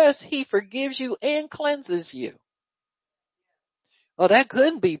confess, he forgives you and cleanses you. Well, that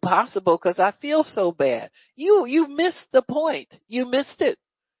couldn't be possible because I feel so bad. You missed the point. You missed it.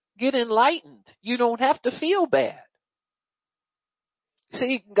 Get enlightened. You don't have to feel bad.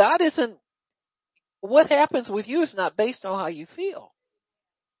 See, what happens with you is not based on how you feel.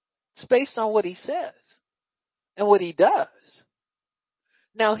 It's based on what he says and what he does.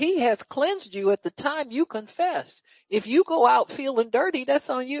 Now, he has cleansed you at the time you confess. If you go out feeling dirty, that's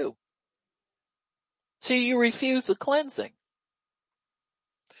on you. See, you refuse the cleansing.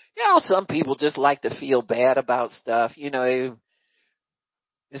 Some people just like to feel bad about stuff.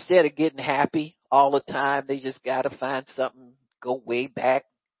 Instead of getting happy all the time, they just got to find something, go way back.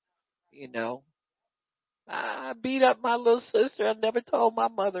 I beat up my little sister. I never told my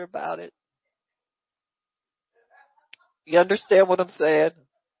mother about it. You understand what I'm saying?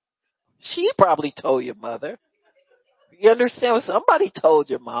 She probably told your mother. You understand what somebody told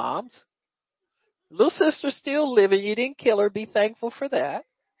your moms. Little sister's still living. You didn't kill her. Be thankful for that.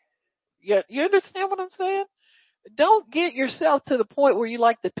 You understand what I'm saying? Don't get yourself to the point where you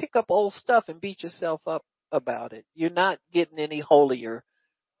like to pick up old stuff and beat yourself up about it. You're not getting any holier.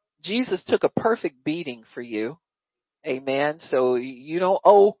 Jesus took a perfect beating for you. Amen. So you don't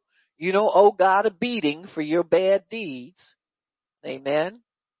owe God a beating for your bad deeds. Amen.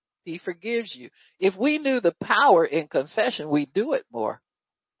 He forgives you. If we knew the power in confession, we'd do it more.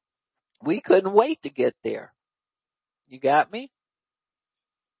 We couldn't wait to get there. You got me?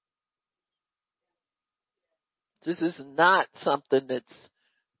 This is not something that's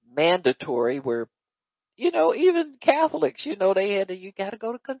mandatory where, even Catholics, you got to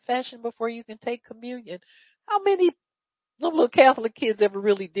go to confession before you can take communion. How many little Catholic kids ever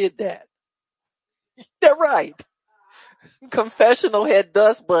really did that? They're right. Confessional had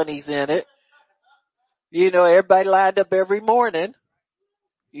dust bunnies in it. Everybody lined up every morning.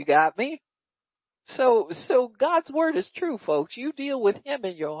 You got me? So God's word is true, folks. You deal with him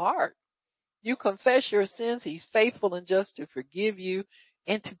in your heart. You confess your sins. He's faithful and just to forgive you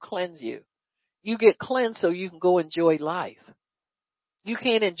and to cleanse you. You get cleansed so you can go enjoy life. You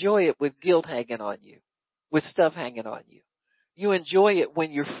can't enjoy it with guilt hanging on you, with stuff hanging on you. You enjoy it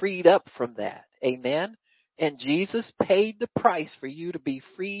when you're freed up from that. Amen. And Jesus paid the price for you to be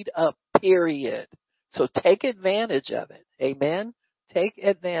freed up, period. So take advantage of it. Amen. Take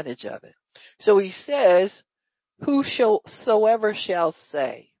advantage of it. So he says, whosoever shall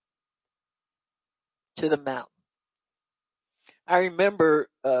say to the mountain. I remember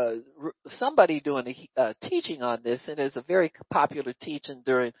somebody doing a teaching on this, and it's a very popular teaching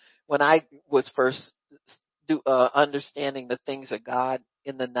during when I was first understanding the things of God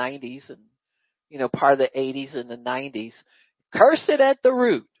in the 90s and part of the 80s and the 90s. Curse it at the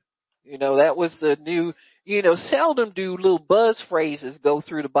root. That was the new. Seldom do little buzz phrases go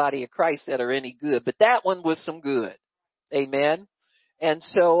through the body of Christ that are any good, but that one was some good. Amen. And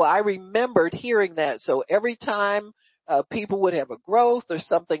so I remembered hearing that. So every time people would have a growth or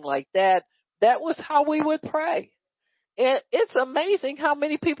something like that, that was how we would pray. It's amazing how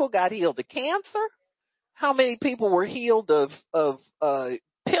many people got healed of cancer, how many people were healed of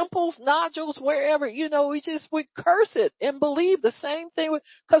pimples, nodules, wherever. We just would curse it and believe the same thing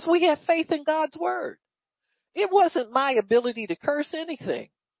because we have faith in God's word. It wasn't my ability to curse anything.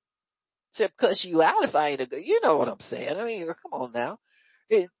 Except cuss you out if I ain't a good. You know what I'm saying. I mean, come on now.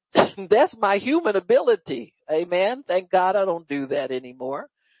 That's my human ability. Amen. Thank God I don't do that anymore.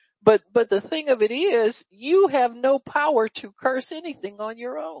 But the thing of it is, you have no power to curse anything on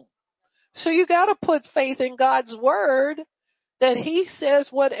your own. So you got to put faith in God's word that he says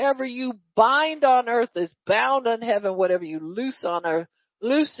whatever you bind on earth is bound on heaven, whatever you loose on earth,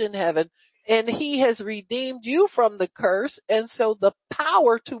 loose in heaven. And he has redeemed you from the curse. And so the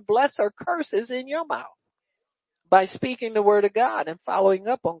power to bless or curse is in your mouth by speaking the word of God and following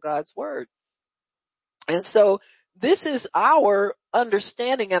up on God's word. And so this is our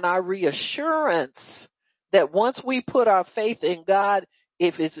understanding and our reassurance that once we put our faith in God,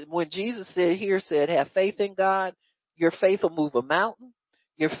 when Jesus said, have faith in God, your faith will move a mountain.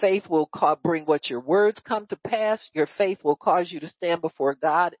 Your faith will bring what your words come to pass. Your faith will cause you to stand before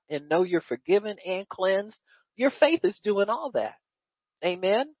God and know you're forgiven and cleansed. Your faith is doing all that.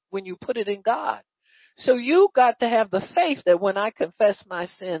 Amen. When you put it in God. So you got to have the faith that when I confess my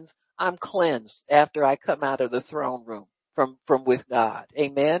sins, I'm cleansed after I come out of the throne room from with God.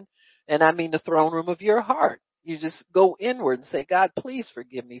 Amen. And I mean the throne room of your heart. You just go inward and say, God, please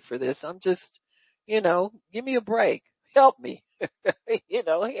forgive me for this. I'm just, give me a break. Help me.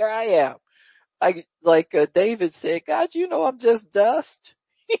 Here I am. Like David said, God, I'm just dust.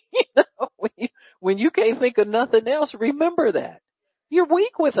 When you can't think of nothing else, remember that. You're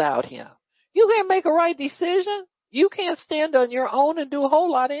weak without him. You can't make a right decision. You can't stand on your own and do a whole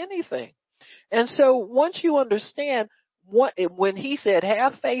lot of anything. And so once you understand when he said,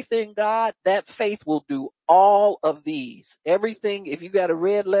 have faith in God, that faith will do all of these. Everything, if you got a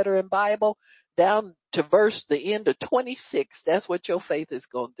red letter in Bible, down to the end of 26, that's what your faith is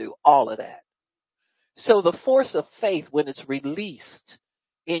going to do. All of that. So the force of faith, when it's released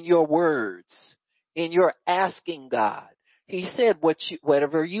in your words, in your asking God, he said,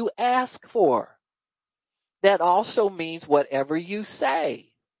 whatever you ask for, that also means whatever you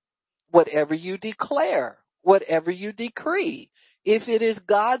say, whatever you declare, whatever you decree. If it is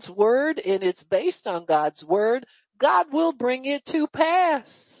God's word and it's based on God's word, God will bring it to pass.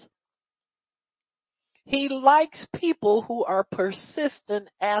 He likes people who are persistent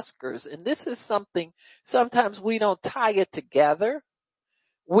askers. And this is something, sometimes we don't tie it together.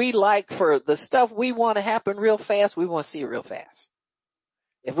 We like for the stuff we want to happen real fast, we want to see it real fast.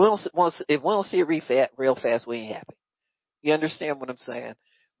 If we don't see it real fast, we ain't happy. You understand what I'm saying?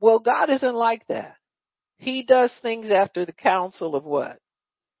 Well, God isn't like that. He does things after the counsel of what?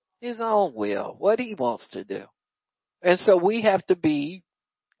 His own will, what he wants to do. And so we have to be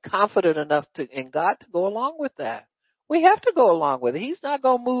confident enough in God to go along with that. We have to go along with it. He's not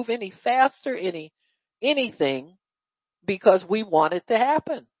going to move any faster, anything because we want it to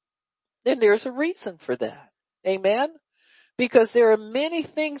happen. Then there's a reason for that. Amen? Because there are many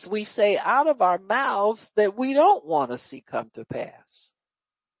things we say out of our mouths that we don't want to see come to pass.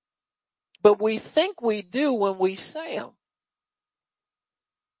 But we think we do when we say them.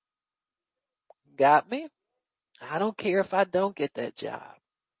 Got me? I don't care if I don't get that job.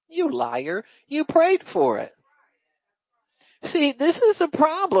 You liar. You prayed for it. See, this is the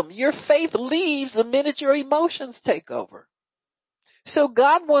problem. Your faith leaves the minute your emotions take over. So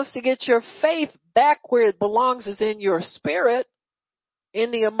God wants to get your faith back where it belongs, is in your spirit,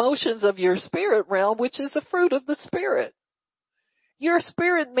 in the emotions of your spirit realm, which is the fruit of the Spirit. Your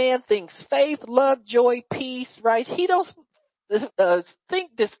spirit man thinks faith, love, joy, peace, right? He don't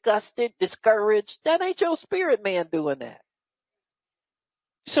think disgusted, discouraged. That ain't your spirit man doing that.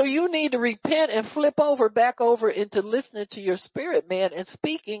 So you need to repent and flip back over into listening to your spirit man and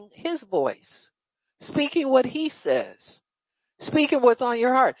speaking his voice, speaking what he says, speaking what's on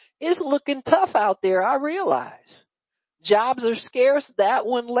your heart. It's looking tough out there, I realize. Jobs are scarce, that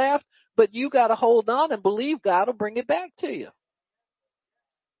one left, but you got to hold on and believe God will bring it back to you.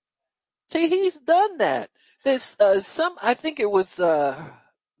 See, he's done that. I think it was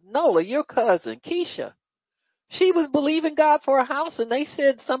Nola, your cousin, Keisha. She was believing God for a house, and they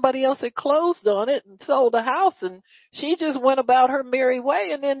said somebody else had closed on it and sold a house, and she just went about her merry way,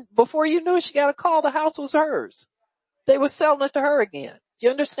 and then before you knew it, she got a call, the house was hers. They were selling it to her again. Do you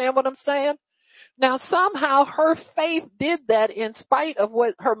understand what I'm saying? Now, somehow her faith did that in spite of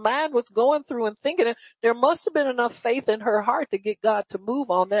what her mind was going through and thinking. There must have been enough faith in her heart to get God to move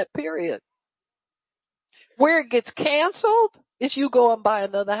on that period. Where it gets canceled is you go and buy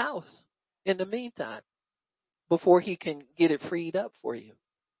another house in the meantime before he can get it freed up for you.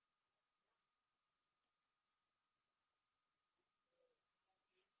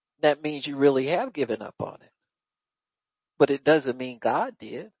 That means you really have given up on it. But it doesn't mean God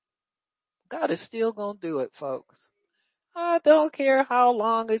did. God is still going to do it, folks. I don't care how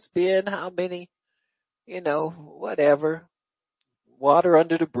long it's been, how many, whatever, water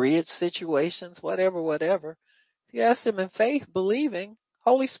under the bridge situations, whatever. If you ask him in faith, believing,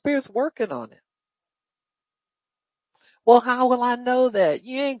 Holy Spirit's working on it. Well, how will I know that?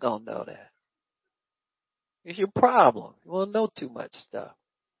 You ain't going to know that. It's your problem. You won't know too much stuff.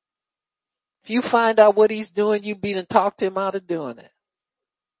 If you find out what he's doing, you beat and talk to him out of doing it.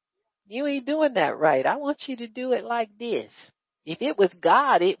 You ain't doing that right. I want you to do it like this. If it was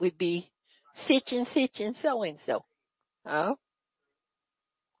God, it would be such and so and so. Huh?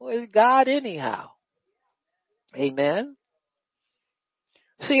 Well, it's God anyhow. Amen.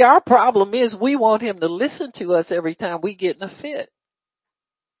 See, our problem is we want him to listen to us every time we get in a fit.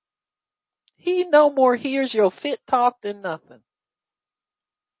 He no more hears your fit talk than nothing.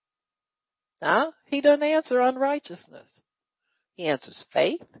 Huh? He doesn't answer unrighteousness. He answers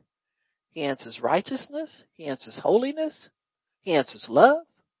faith. He answers righteousness. He answers holiness. He answers love.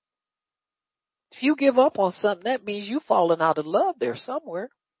 If you give up on something, that means you've fallen out of love there somewhere.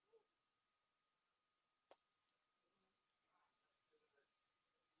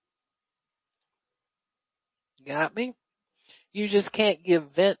 Got me? You just can't give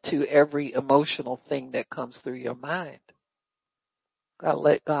vent to every emotional thing that comes through your mind. Gotta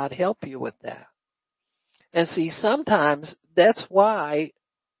let God help you with that. And see, sometimes that's why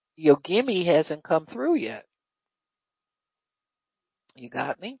your gimme hasn't come through yet. You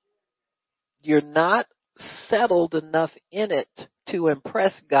got me? You're not settled enough in it to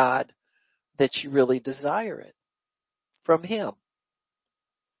impress God that you really desire it from him.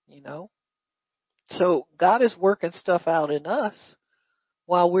 So God is working stuff out in us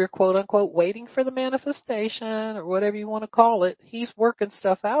while we're quote unquote waiting for the manifestation or whatever you want to call it. He's working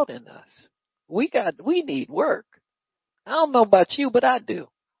stuff out in us. We need work. I don't know about you, but I do.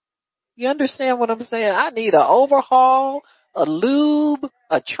 You understand what I'm saying? I need an overhaul, a lube,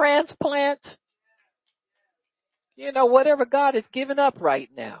 a transplant, whatever God is giving up right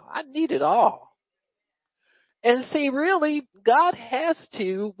now. I need it all. And see, really, God has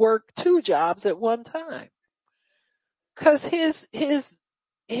to work two jobs at one time. Because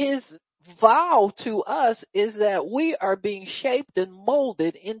his vow to us is that we are being shaped and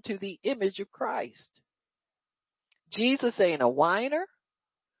molded into the image of Christ. Jesus ain't a whiner.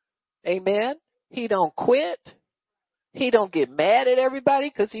 Amen. He don't quit. He don't get mad at everybody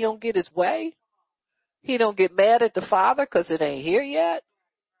because he don't get his way. He don't get mad at the Father because it ain't here yet.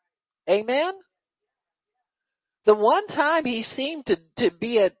 Amen. The one time he seemed to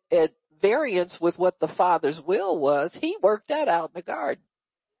be at variance with what the Father's will was, he worked that out in the garden.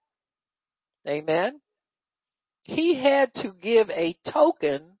 Amen. He had to give a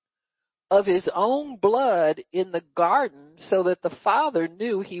token of his own blood in the garden so that the Father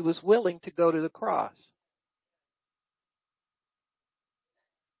knew he was willing to go to the cross.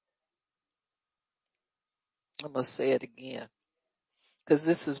 I'm going to say it again, because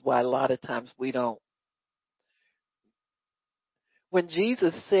this is why a lot of times we don't. When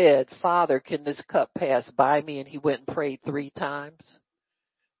Jesus said, Father, can this cup pass by me? And he went and prayed 3 times.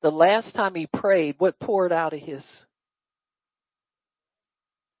 The last time he prayed, what poured out of his?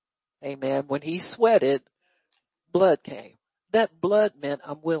 Amen. When he sweated, blood came. That blood meant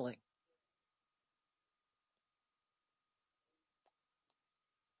I'm willing.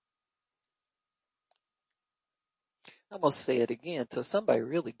 I'm going to say it again till somebody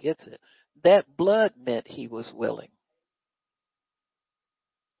really gets it. That blood meant he was willing.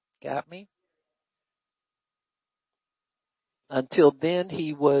 Got me? Until then,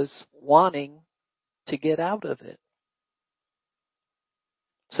 he was wanting to get out of it.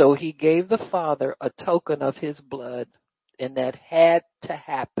 So he gave the Father a token of his blood, and that had to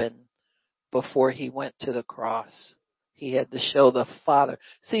happen before he went to the cross. He had to show the Father.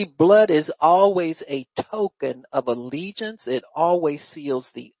 See, blood is always a token of allegiance. It always seals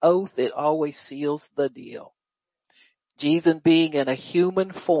the oath. It always seals the deal. Jesus, being in a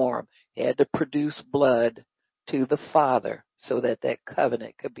human form, had to produce blood to the Father so that that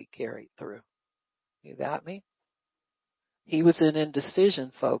covenant could be carried through. You got me? He was in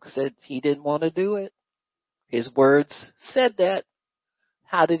indecision, folks. Said he didn't want to do it. His words said that.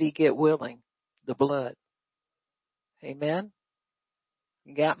 How did he get willing? The blood. Amen?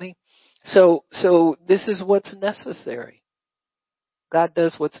 You got me? So this is what's necessary. God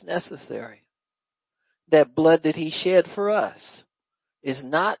does what's necessary. That blood that he shed for us is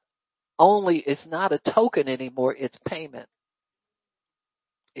not it's not a token anymore, it's payment.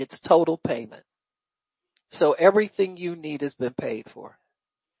 It's total payment. So everything you need has been paid for.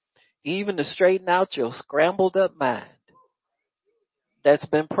 Even to straighten out your scrambled up mind. That's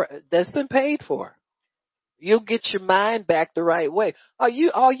been paid for. You'll get your mind back the right way. All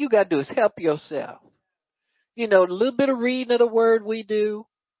you got to do is help yourself. A little bit of reading of the word we do.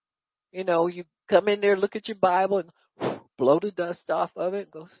 You come in there, look at your Bible, and blow the dust off of it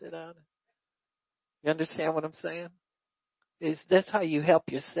and go sit down. You understand what I'm saying? That's how you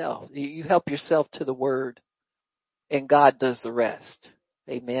help yourself. You help yourself to the word, and God does the rest.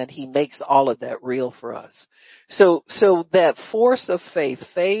 Amen. He makes all of that real for us. So that force of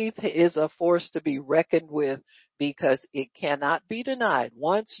faith is a force to be reckoned with because it cannot be denied.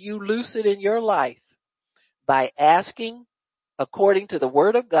 Once you loose it in your life by asking according to the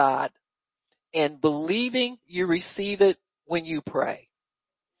word of God and believing, you receive it when you pray.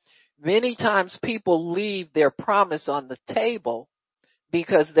 Many times people leave their promise on the table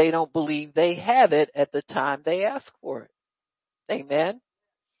because they don't believe they have it at the time they ask for it. Amen.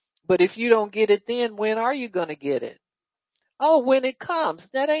 But if you don't get it then, when are you going to get it? Oh, when it comes.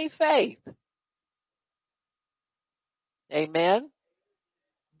 That ain't faith. Amen.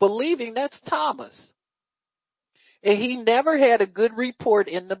 Believing, that's Thomas. And he never had a good report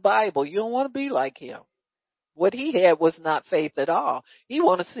in the Bible. You don't want to be like him. What he had was not faith at all. He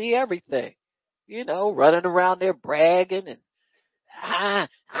want to see everything. Running around there bragging and I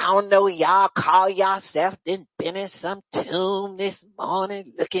don't know, y'all call yourself been in some tomb this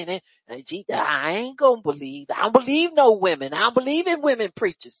morning looking at Jesus. I ain't gonna believe. I don't believe no women. I don't believe in women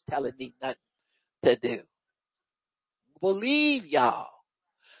preachers telling me nothing to do. Believe y'all.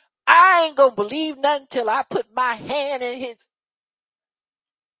 I ain't gonna believe nothing till I put my hand in his.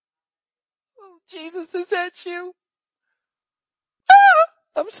 Oh, Jesus, is that you?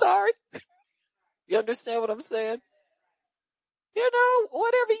 I'm sorry. You understand what I'm saying?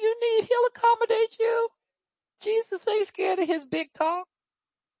 Whatever you need, he'll accommodate you. Jesus ain't scared of his big talk.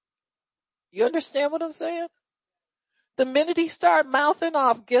 You understand what I'm saying? The minute he started mouthing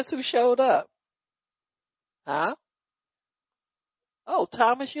off, guess who showed up? Huh? Oh,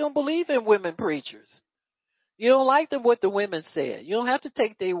 Thomas, you don't believe in women preachers. You don't like what the women said. You don't have to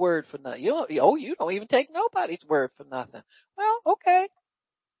take their word for nothing. You don't even take nobody's word for nothing. Well, okay.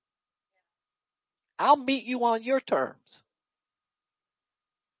 I'll meet you on your terms.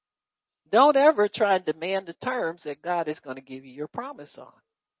 Don't ever try and demand the terms that God is going to give you your promise on.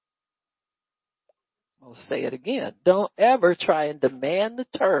 I'll say it again. Don't ever try and demand the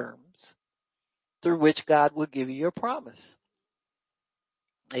terms through which God will give you your promise.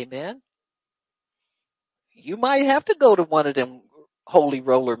 Amen. You might have to go to one of them holy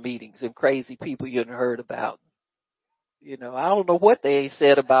roller meetings and crazy people you hadn't heard about. I don't know what they ain't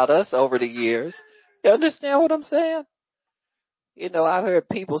said about us over the years. You understand what I'm saying? I've heard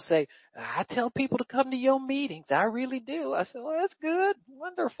people say, I tell people to come to your meetings. I really do. I said, well, that's good.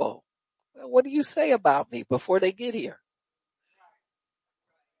 Wonderful. Well, what do you say about me before they get here?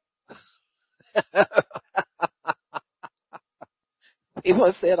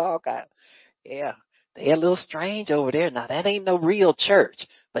 People said all kinds. Yeah, they're a little strange over there. Now, that ain't no real church,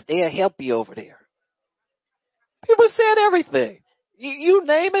 but they'll help you over there. People said everything. You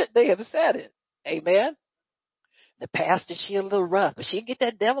name it, they have said it. Amen. The pastor, she a little rough, but she'll get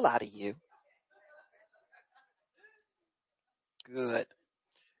that devil out of you. Good.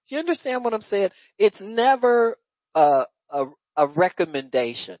 Do you understand what I'm saying? It's never a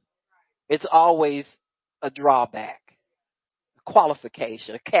recommendation. It's always a drawback, a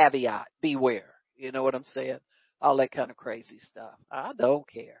qualification, a caveat. Beware. You know what I'm saying? All that kind of crazy stuff. I don't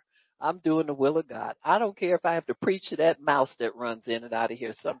care. I'm doing the will of God. I don't care if I have to preach to that mouse that runs in and out of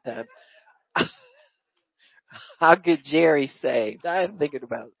here sometimes. I'll get Jerry saved. I am thinking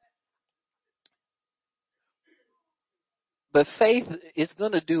about it. But faith is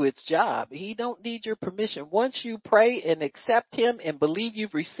going to do its job. He don't need your permission. Once you pray and accept him and believe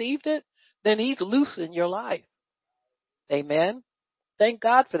you've received it, then he's loose in your life. Amen. Thank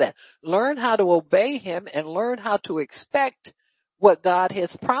God for that. Learn how to obey him and learn how to expect what God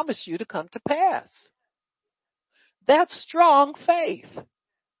has promised you to come to pass. That's strong faith.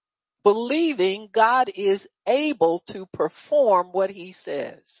 Believing God is able to perform what he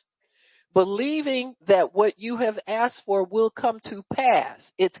says. Believing that what you have asked for will come to pass.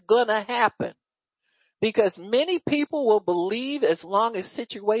 It's going to happen. Because many people will believe as long as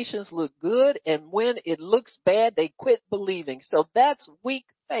situations look good, and when it looks bad, they quit believing. So that's weak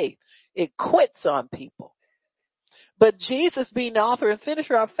faith. It quits on people. But Jesus, being the author and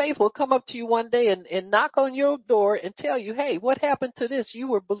finisher of faith, will come up to you one day and knock on your door and tell you, hey, what happened to this? You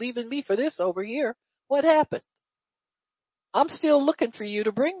were believing me for this over here. What happened? I'm still looking for you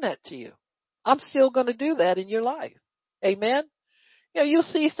to bring that to you. I'm still going to do that in your life. Amen? You'll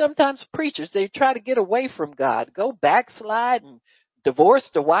see sometimes preachers, they try to get away from God, go backslide and divorce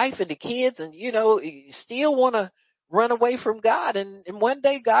the wife and the kids and, still want to run away from God. And one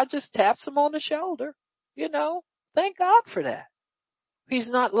day God just taps them on the shoulder. Thank God for that. He's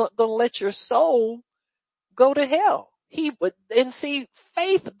not going to let your soul go to hell. And see,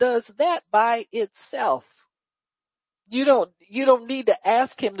 faith does that by itself. You don't need to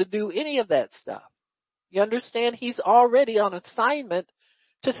ask him to do any of that stuff. You understand? He's already on assignment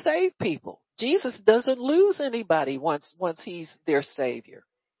to save people. Jesus doesn't lose anybody once he's their Savior.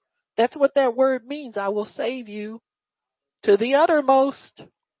 That's what that word means. I will save you to the uttermost.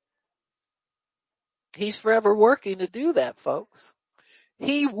 He's forever working to do that, folks.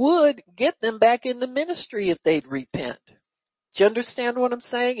 He would get them back in the ministry if they'd repent. Do you understand what I'm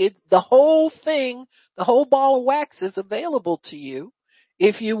saying? It's the whole thing, the whole ball of wax is available to you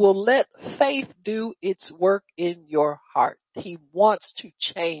if you will let faith do its work in your heart. He wants to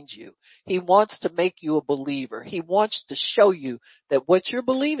change you. He wants to make you a believer. He wants to show you that what you're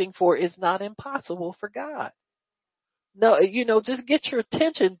believing for is not impossible for God. No, just get your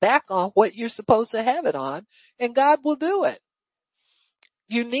attention back on what you're supposed to have it on, and God will do it.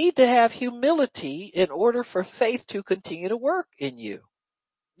 You need to have humility in order for faith to continue to work in you.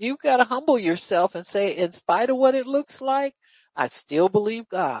 You've got to humble yourself and say, in spite of what it looks like, I still believe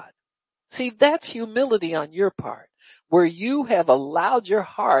God. See, that's humility on your part, where you have allowed your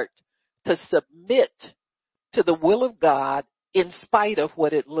heart to submit to the will of God in spite of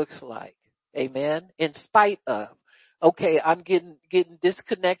what it looks like. Amen. In spite of. Okay, I'm getting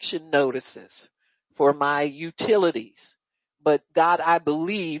disconnection notices for my utilities. But God, I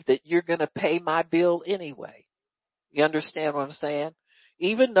believe that you're going to pay my bill anyway. You understand what I'm saying?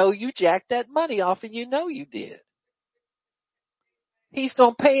 Even though you jacked that money off and you know you did. He's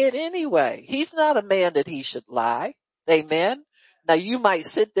going to pay it anyway. He's not a man that he should lie. Amen. Now you might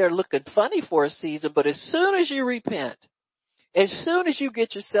sit there looking funny for a season, but as soon as you repent, as soon as you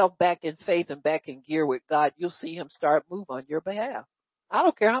get yourself back in faith and back in gear with God, you'll see him start move on your behalf. I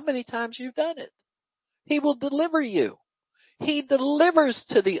don't care how many times you've done it. He will deliver you. He delivers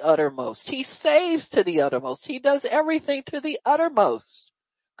to the uttermost. He saves to the uttermost. He does everything to the uttermost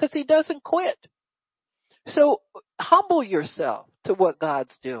because he doesn't quit. So humble yourself to what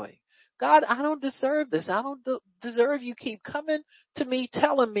God's doing. God, I don't deserve this. I don't deserve you keep coming to me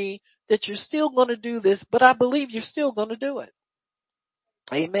telling me that you're still going to do this, but I believe you're still going to do it.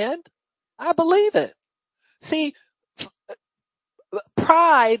 Amen. I believe it. See,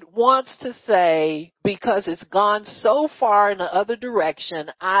 pride wants to say, because it's gone so far in the other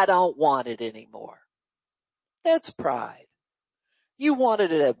direction, I don't want it anymore. That's pride. You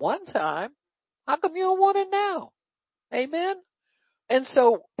wanted it at one time. How come you don't want it now? Amen. And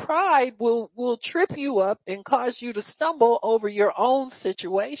so pride will trip you up and cause you to stumble over your own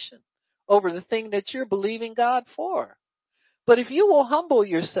situation, over the thing that you're believing God for. But if you will humble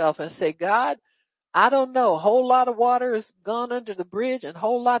yourself and say, God, I don't know, a whole lot of water has gone under the bridge and a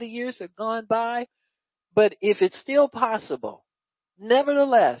whole lot of years have gone by, but if it's still possible,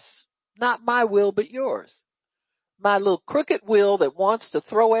 nevertheless, not my will but yours. My little crooked will that wants to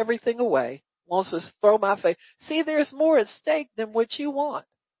throw everything away, wants to throw my faith. See, there's more at stake than what you want.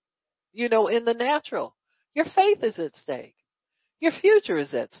 In the natural. Your faith is at stake. Your future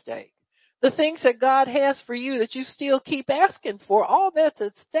is at stake. The things that God has for you that you still keep asking for, all that's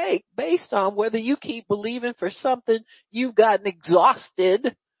at stake based on whether you keep believing for something you've gotten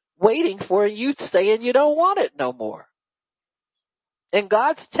exhausted waiting for, and you saying you don't want it no more. And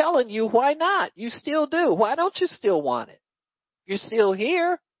God's telling you, why not? You still do. Why don't you still want it? You're still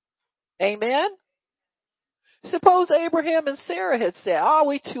here. Amen. Suppose Abraham and Sarah had said, oh,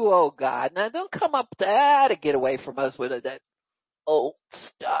 we too old, God. Now don't come up to get away from us with that old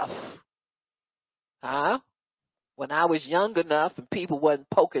stuff. Huh? When I was young enough and people wasn't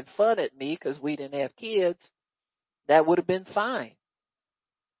poking fun at me because we didn't have kids, that would have been fine.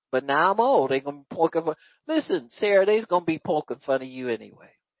 But now I'm old. They're going to be poking fun. Listen, Sarah, they's going to be poking fun of you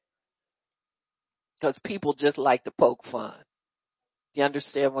anyway. Because people just like to poke fun. You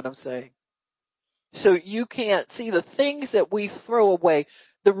understand what I'm saying? So you can't see the things that we throw away.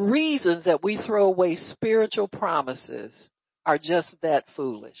 The reasons that we throw away spiritual promises are just that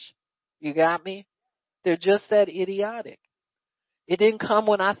foolish. You got me? They're just that idiotic. It didn't come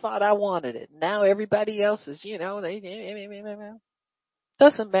when I thought I wanted it. Now everybody else is,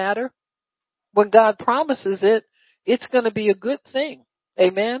 doesn't matter. When God promises it, it's going to be a good thing.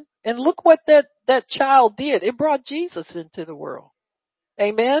 Amen. And look what that child did. It brought Jesus into the world.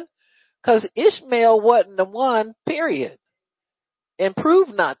 Amen. Because Ishmael wasn't the one, period. And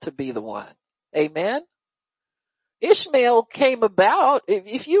proved not to be the one. Amen. Ishmael came about,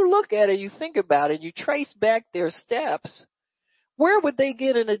 if you look at it, you think about it, you trace back their steps, where would they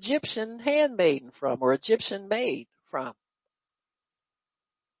get an Egyptian handmaiden from or Egyptian maid from?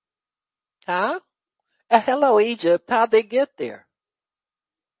 Huh? Hello, Egypt. How'd they get there?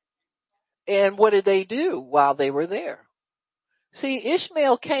 And what did they do while they were there? See,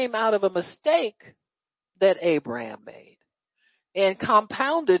 Ishmael came out of a mistake that Abraham made and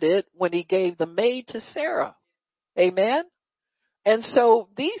compounded it when he gave the maid to Sarah. Amen? And so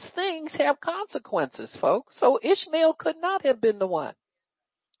these things have consequences, folks. So Ishmael could not have been the one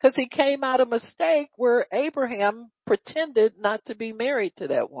because he came out of a mistake where Abraham pretended not to be married to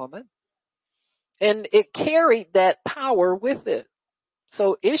that woman. And it carried that power with it.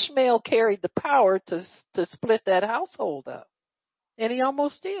 So Ishmael carried the power to split that household up. And he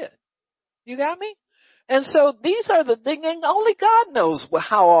almost did. You got me? And so these are the things, and only God knows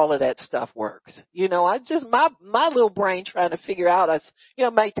how all of that stuff works. I just, my little brain trying to figure out,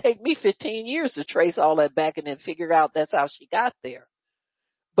 it might take me 15 years to trace all that back and then figure out that's how she got there.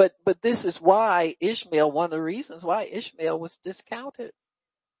 But this is why Ishmael, one of the reasons why Ishmael was discounted,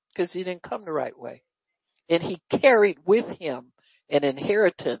 because he didn't come the right way. And he carried with him an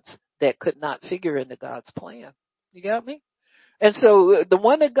inheritance that could not figure into God's plan. You got me? And so the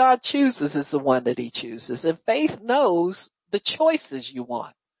one that God chooses is the one that he chooses. And faith knows the choices you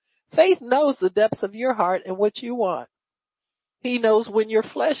want. Faith knows the depths of your heart and what you want. He knows when your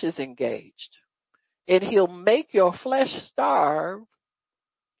flesh is engaged. And he'll make your flesh starve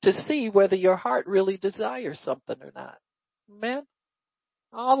to see whether your heart really desires something or not. Amen?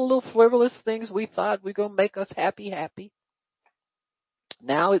 All the little frivolous things we thought were going to make us happy.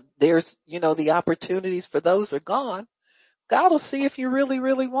 Now there's, the opportunities for those are gone. God will see if you really,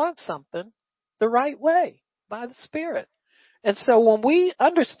 really want something the right way by the Spirit. And so when we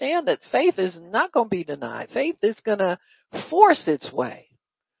understand that faith is not going to be denied, faith is going to force its way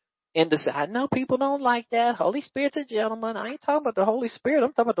into say, I know people don't like that. Holy Spirit's a gentleman. I ain't talking about the Holy Spirit.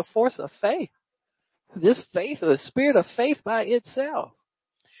 I'm talking about the force of faith. This faith, the spirit of faith by itself.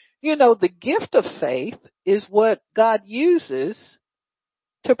 The gift of faith is what God uses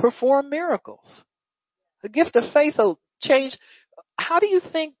to perform miracles. The gift of faith will change. How do you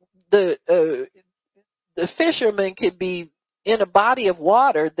think the fishermen could be in a body of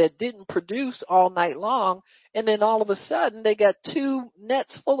water that didn't produce all night long, and then all of a sudden they got 2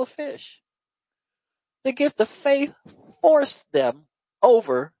 nets full of fish? The gift of faith forced them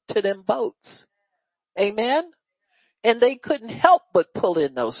over to them boats. Amen? And they couldn't help but pull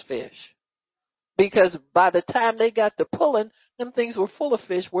in those fish. Because by the time they got to pulling, them things were full of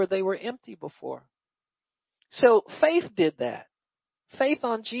fish where they were empty before. So faith did that. Faith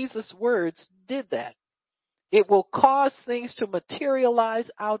on Jesus' words did that. It will cause things to materialize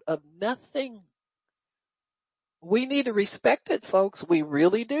out of nothing. We need to respect it, folks. We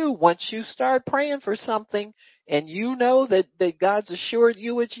really do. Once you start praying for something and you know that God's assured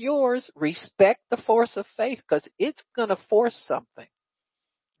you it's yours, respect the force of faith, because it's going to force something.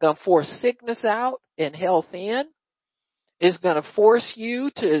 It's going to force sickness out and health in. It's going to force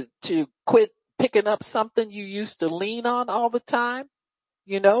you to quit picking up something you used to lean on all the time.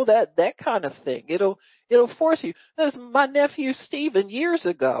 You know, that kind of thing. It'll force you. There's my nephew Stephen years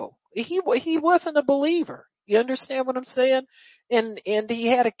ago. He wasn't a believer. You understand what I'm saying? And he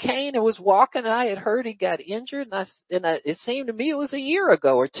had a cane and was walking, and I had heard he got injured, and it seemed to me it was a year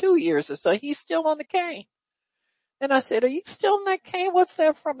ago or 2 years or so. He's still on the cane. And I said, "Are you still on that cane? What's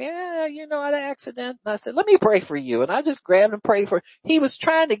that from?" "Yeah, I had an accident." And I said, "Let me pray for you." And I just grabbed and prayed for him. He was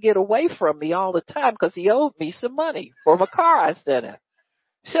trying to get away from me all the time because he owed me some money for my car I sent him.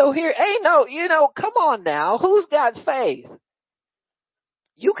 So here, come on now. Who's got faith?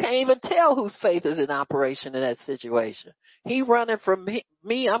 You can't even tell whose faith is in operation in that situation. He running from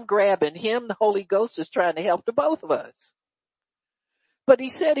me, I'm grabbing him. The Holy Ghost is trying to help the both of us. But he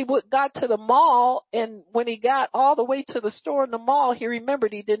said got to the mall, and when he got all the way to the store in the mall, he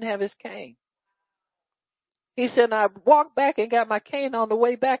remembered he didn't have his cane. He said, I walked back and got my cane. On the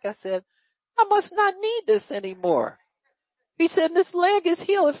way back, I said, I must not need this anymore. He said, this leg is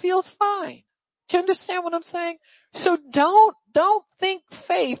healed. It feels fine. Do you understand what I'm saying? So don't think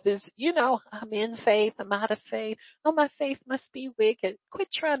faith is, I'm in faith, I'm out of faith. Oh, my faith must be wicked. Quit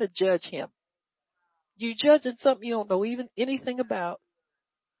trying to judge him. You judging something you don't know even anything about.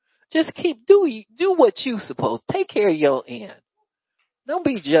 Just do what you supposed. Take care of your end. Don't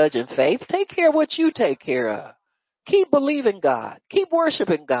be judging faith. Take care of what you take care of. Keep believing God. Keep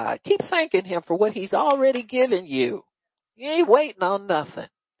worshiping God. Keep thanking him for what he's already given you. You ain't waiting on nothing.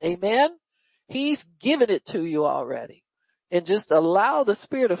 Amen? He's given it to you already. And just allow the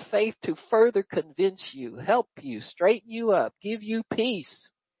spirit of faith to further convince you, help you, straighten you up, give you peace.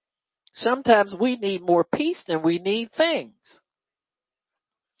 Sometimes we need more peace than we need things.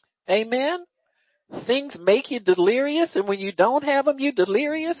 Amen? Things make you delirious, and when you don't have them, you're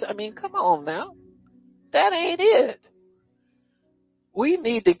delirious. I mean, come on now. That ain't it. We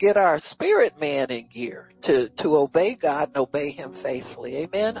need to get our spirit man in gear to obey God and obey him faithfully.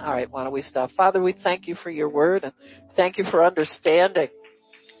 Amen? All right, why don't we stop? Father, we thank you for your word, and thank you for understanding.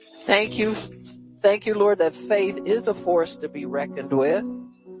 Thank you, Lord, that faith is a force to be reckoned with.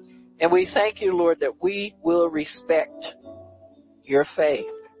 And we thank you, Lord, that we will respect your faith,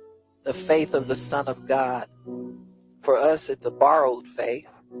 the faith of the Son of God. For us, it's a borrowed faith.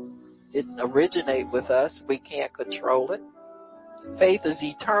 It didn't originate with us. We can't control it. Faith is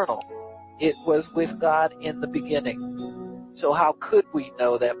eternal. It was with God in the beginning. So how could we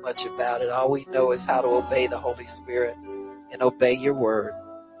know that much about it? All we know is how to obey the Holy Spirit and obey your word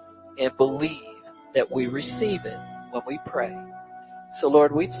and believe that we receive it when we pray. So,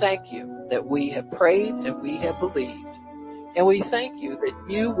 Lord, we thank you that we have prayed and we have believed. And we thank you that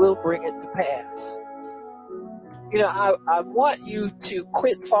you will bring it to pass. I want you to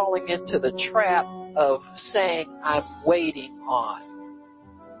quit falling into the trap of saying, I'm waiting on.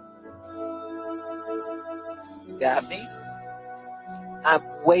 Got me? I'm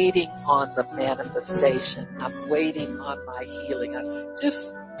waiting on the manifestation. I'm waiting on my healing.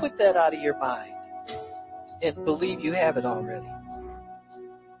 Just put that out of your mind and believe you have it already.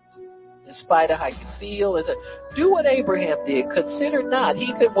 In spite of how you feel, do what Abraham did. Consider not.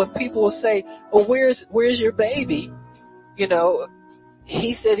 When people will say, "Oh, where's your baby?"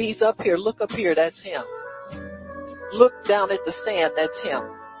 He said, "He's up here. Look up here. That's him. Look down at the sand. That's him."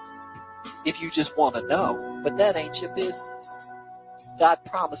 If you just want to know, but that ain't your business. God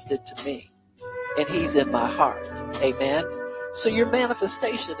promised it to me, and he's in my heart. Amen. So your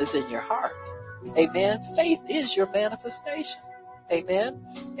manifestation is in your heart. Amen. Faith is your manifestation. Amen.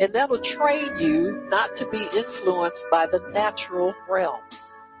 And that'll train you not to be influenced by the natural realm,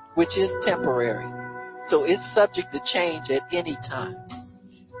 which is temporary. So it's subject to change at any time.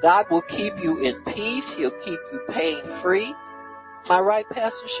 God will keep you in peace. He'll keep you pain-free. Am I right,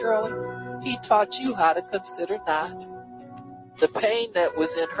 Pastor Shirley? He taught you how to consider not. The pain that was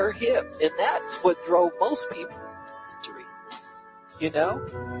in her hip, and that's what drove most people to injury.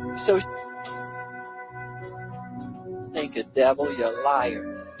 So, thinking, devil, you're a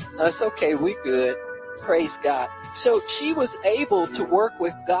liar. That's okay, we good. Praise God. So she was able to work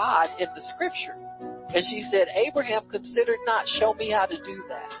with God in the scripture. And she said, Abraham considered not. Show me how to do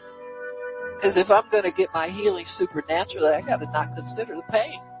that. Because if I'm going to get my healing supernaturally, I got to not consider the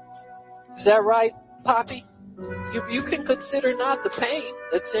pain. Is that right, Poppy? You can consider not the pain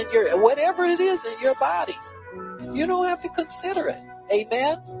that's in whatever it is in your body. You don't have to consider it.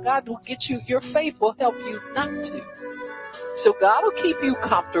 Amen. God will get you, your faith will help you not to. So God will keep you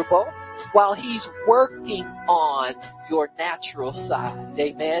comfortable while He's working on your natural side.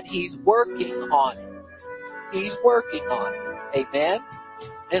 Amen. He's working on it. He's working on it. Amen.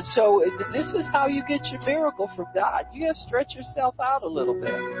 And so this is how you get your miracle from God. You have to stretch yourself out a little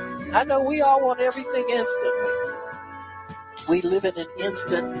bit. I know we all want everything instantly. We live in an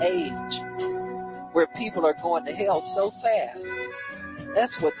instant age where people are going to hell so fast.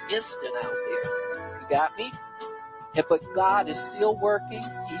 That's what's instant out there. You got me? But God is still working.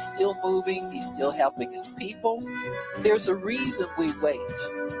 He's still moving. He's still helping His people. There's a reason we wait.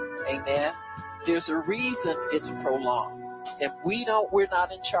 Amen. There's a reason it's prolonged. And we're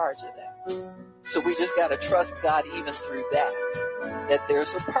not in charge of that. So we just got to trust God even through that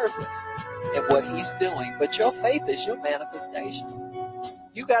there's a purpose in what He's doing. But your faith is your manifestation.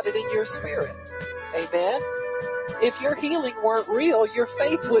 You got it in your spirit. Amen. If your healing weren't real, your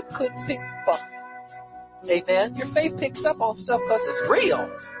faith couldn't pick up. Amen. Your faith picks up on stuff because it's real.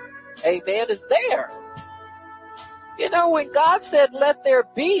 Amen. It's there. You know, when God said, let there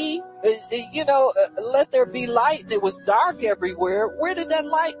be, let there be light, and it was dark everywhere, where did that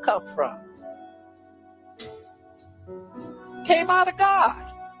light come from? Came out of God.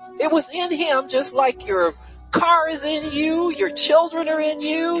 It was in Him, just like your car is in you, your children are in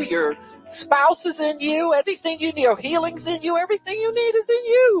you, your spouse is in you, everything you need, your healing's in you, everything you need is in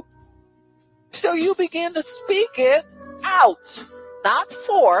you. So you begin to speak it out, not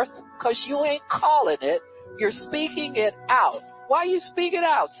forth, because you ain't calling it. You're speaking it out. Why you speak it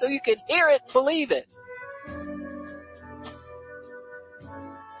out? So you can hear it and believe it.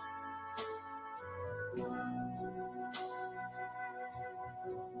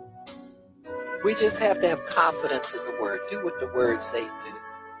 We just have to have confidence in the Word. Do what the words say do.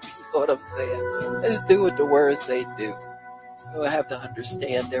 You know what I'm saying? Just do what the words say do. We don't have to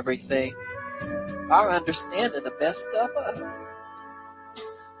understand everything. Our understanding the best stuff up.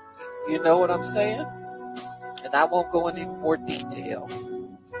 You know what I'm saying? And I won't go into more detail.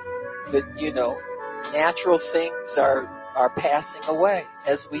 But, natural things are passing away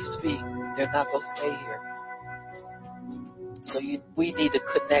as we speak. They're not going to stay here. So we need to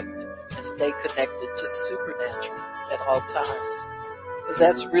connect and stay connected to the supernatural at all times. Because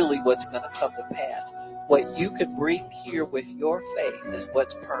that's really what's going to come to pass. What you can bring here with your faith is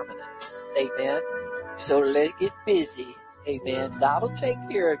what's permanent. Amen. So let's get busy. Amen. God will take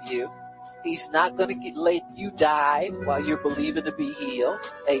care of you. He's not going to let you die while you're believing to be healed.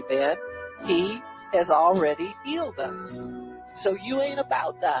 Amen. He has already healed us. So you ain't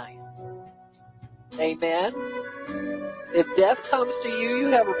about dying. Amen. If death comes to you, you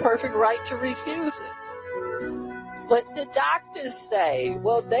have a perfect right to refuse it. But the doctors say,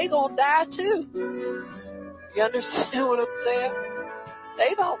 well, they gonna die too. You understand what I'm saying?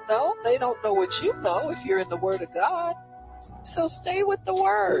 They don't know. They don't know what you know if you're in the Word of God. So stay with the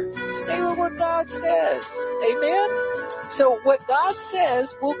Word. Stay with what God says. Amen? So what God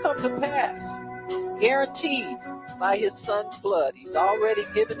says will come to pass. Guaranteed by His Son's blood. He's already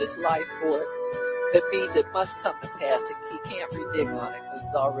given His life for it. That means it must come to pass. He can't renege on it because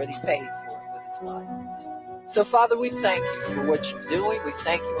He's already paid for it with His life. So, Father, we thank You for what You're doing. We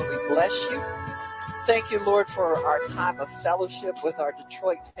thank You and we bless You. Thank You, Lord, for our time of fellowship with our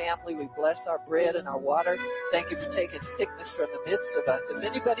Detroit family. We bless our bread and our water. Thank You for taking sickness from the midst of us. If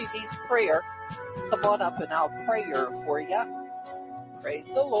anybody needs prayer, come on up and I'll pray for you. Praise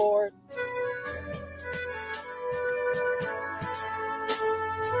the Lord.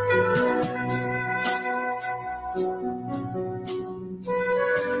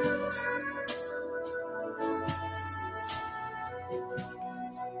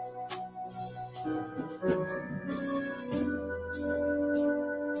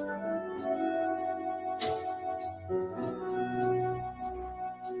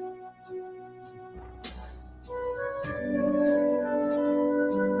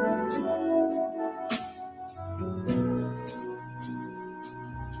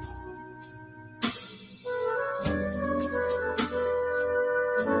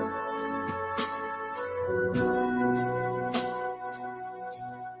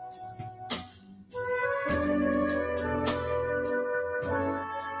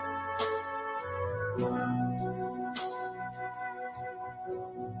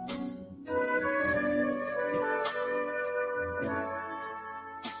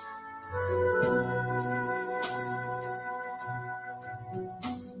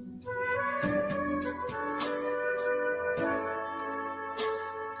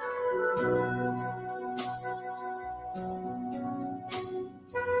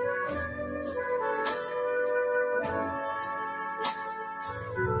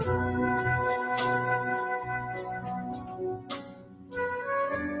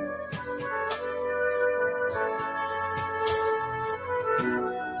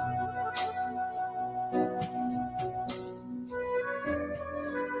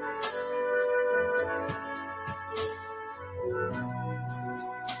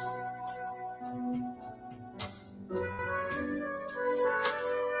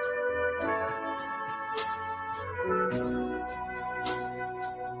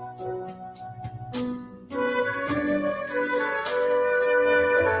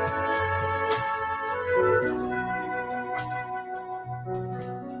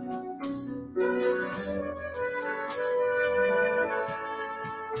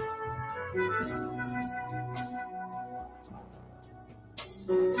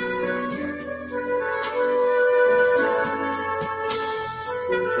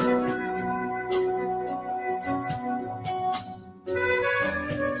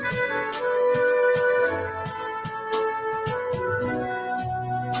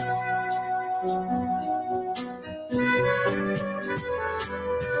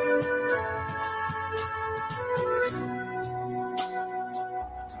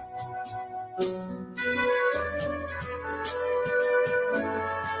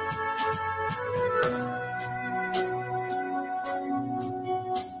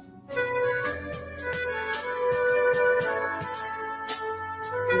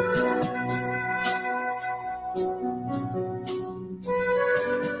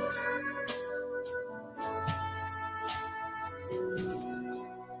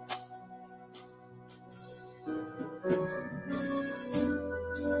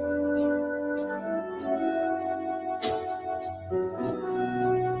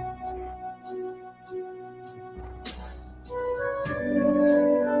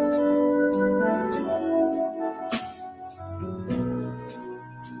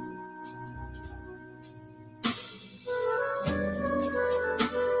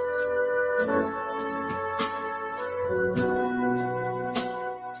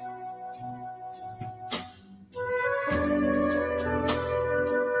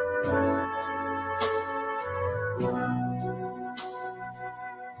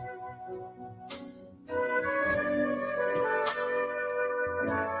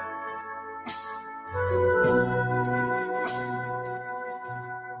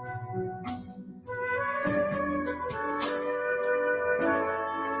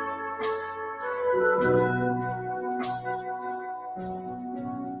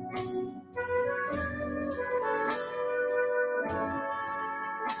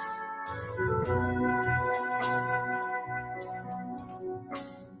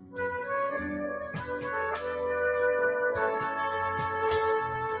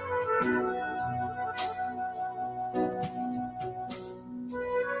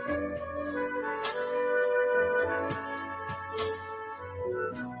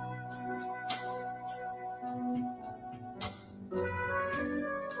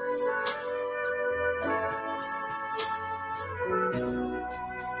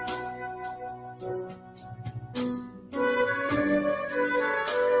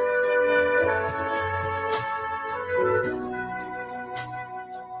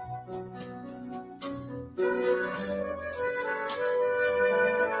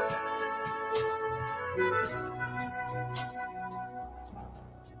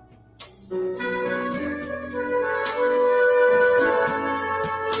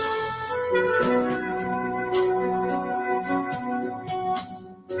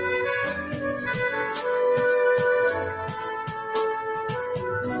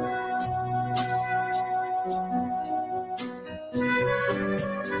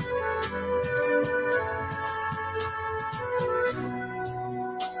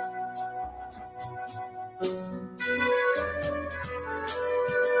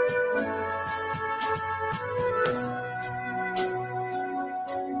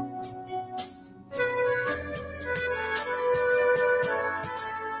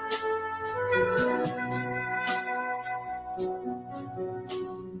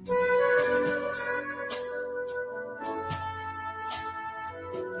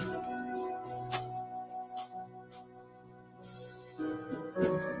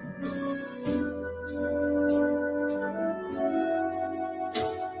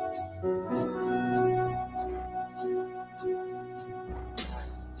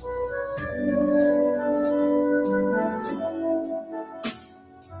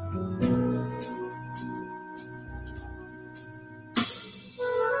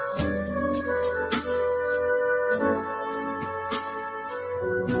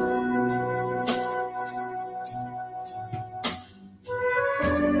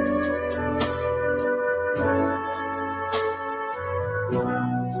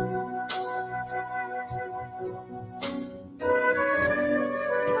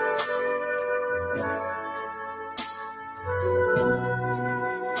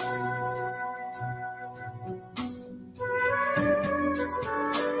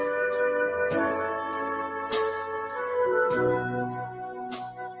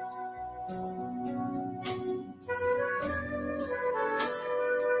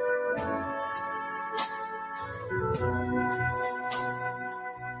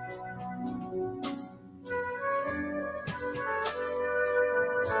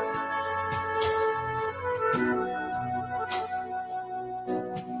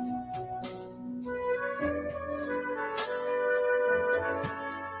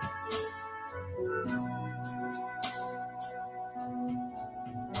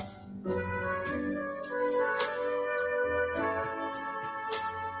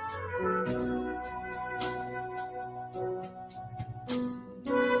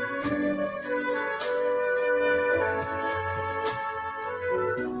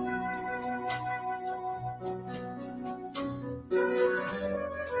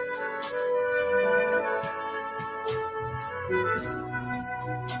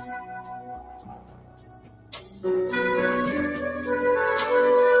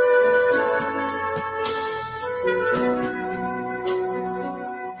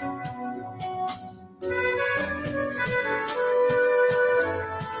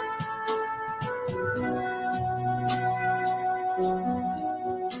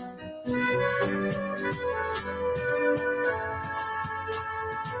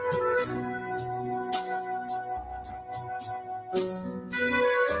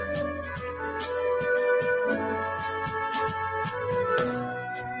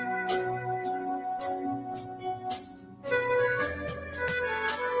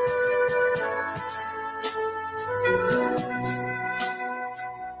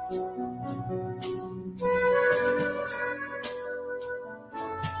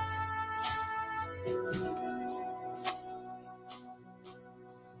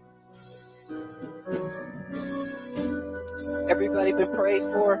 Everybody been prayed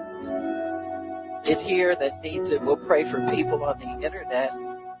for in here that needs it. We'll pray for people on the internet.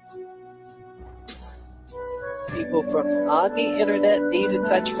 People from on the internet need a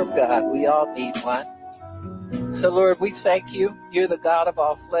touch from God. We all need one. So, Lord, we thank you. You're the God of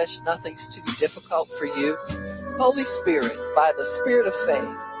all flesh. Nothing's too difficult for you. Holy Spirit, by the Spirit of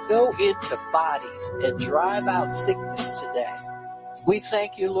faith, go into bodies and drive out sickness today. We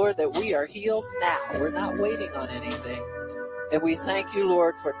thank you, Lord, that we are healed now. We're not waiting on anything. And we thank you,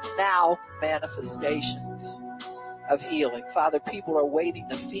 Lord, for now manifestations of healing. Father, people are waiting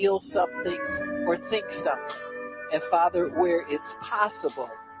to feel something or think something. And Father, where it's possible,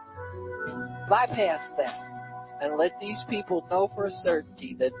 bypass that and let these people know for a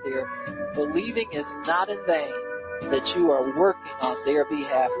certainty that their believing is not in vain, that you are working on their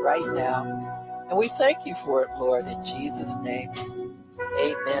behalf right now. And we thank you for it, Lord, in Jesus' name.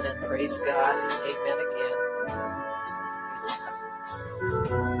 Amen and praise God and amen again.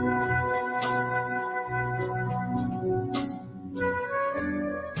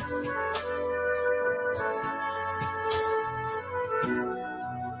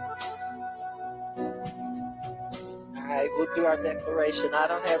 All right, we'll do our declaration. I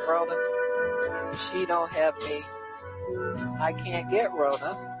don't have Rona. She don't have me. I can't get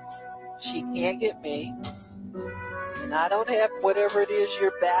Rona. She can't get me. And I don't have whatever it is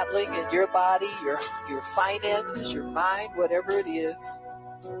you're battling in your body, your finances, your mind, whatever it is.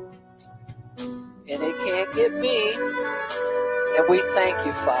 And it can't get me. And we thank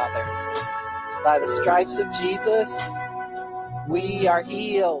you, Father. By the stripes of Jesus, we are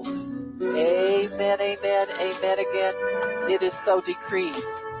healed. Amen, amen, amen again. It is so decreed.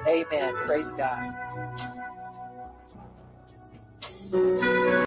 Amen. Praise God.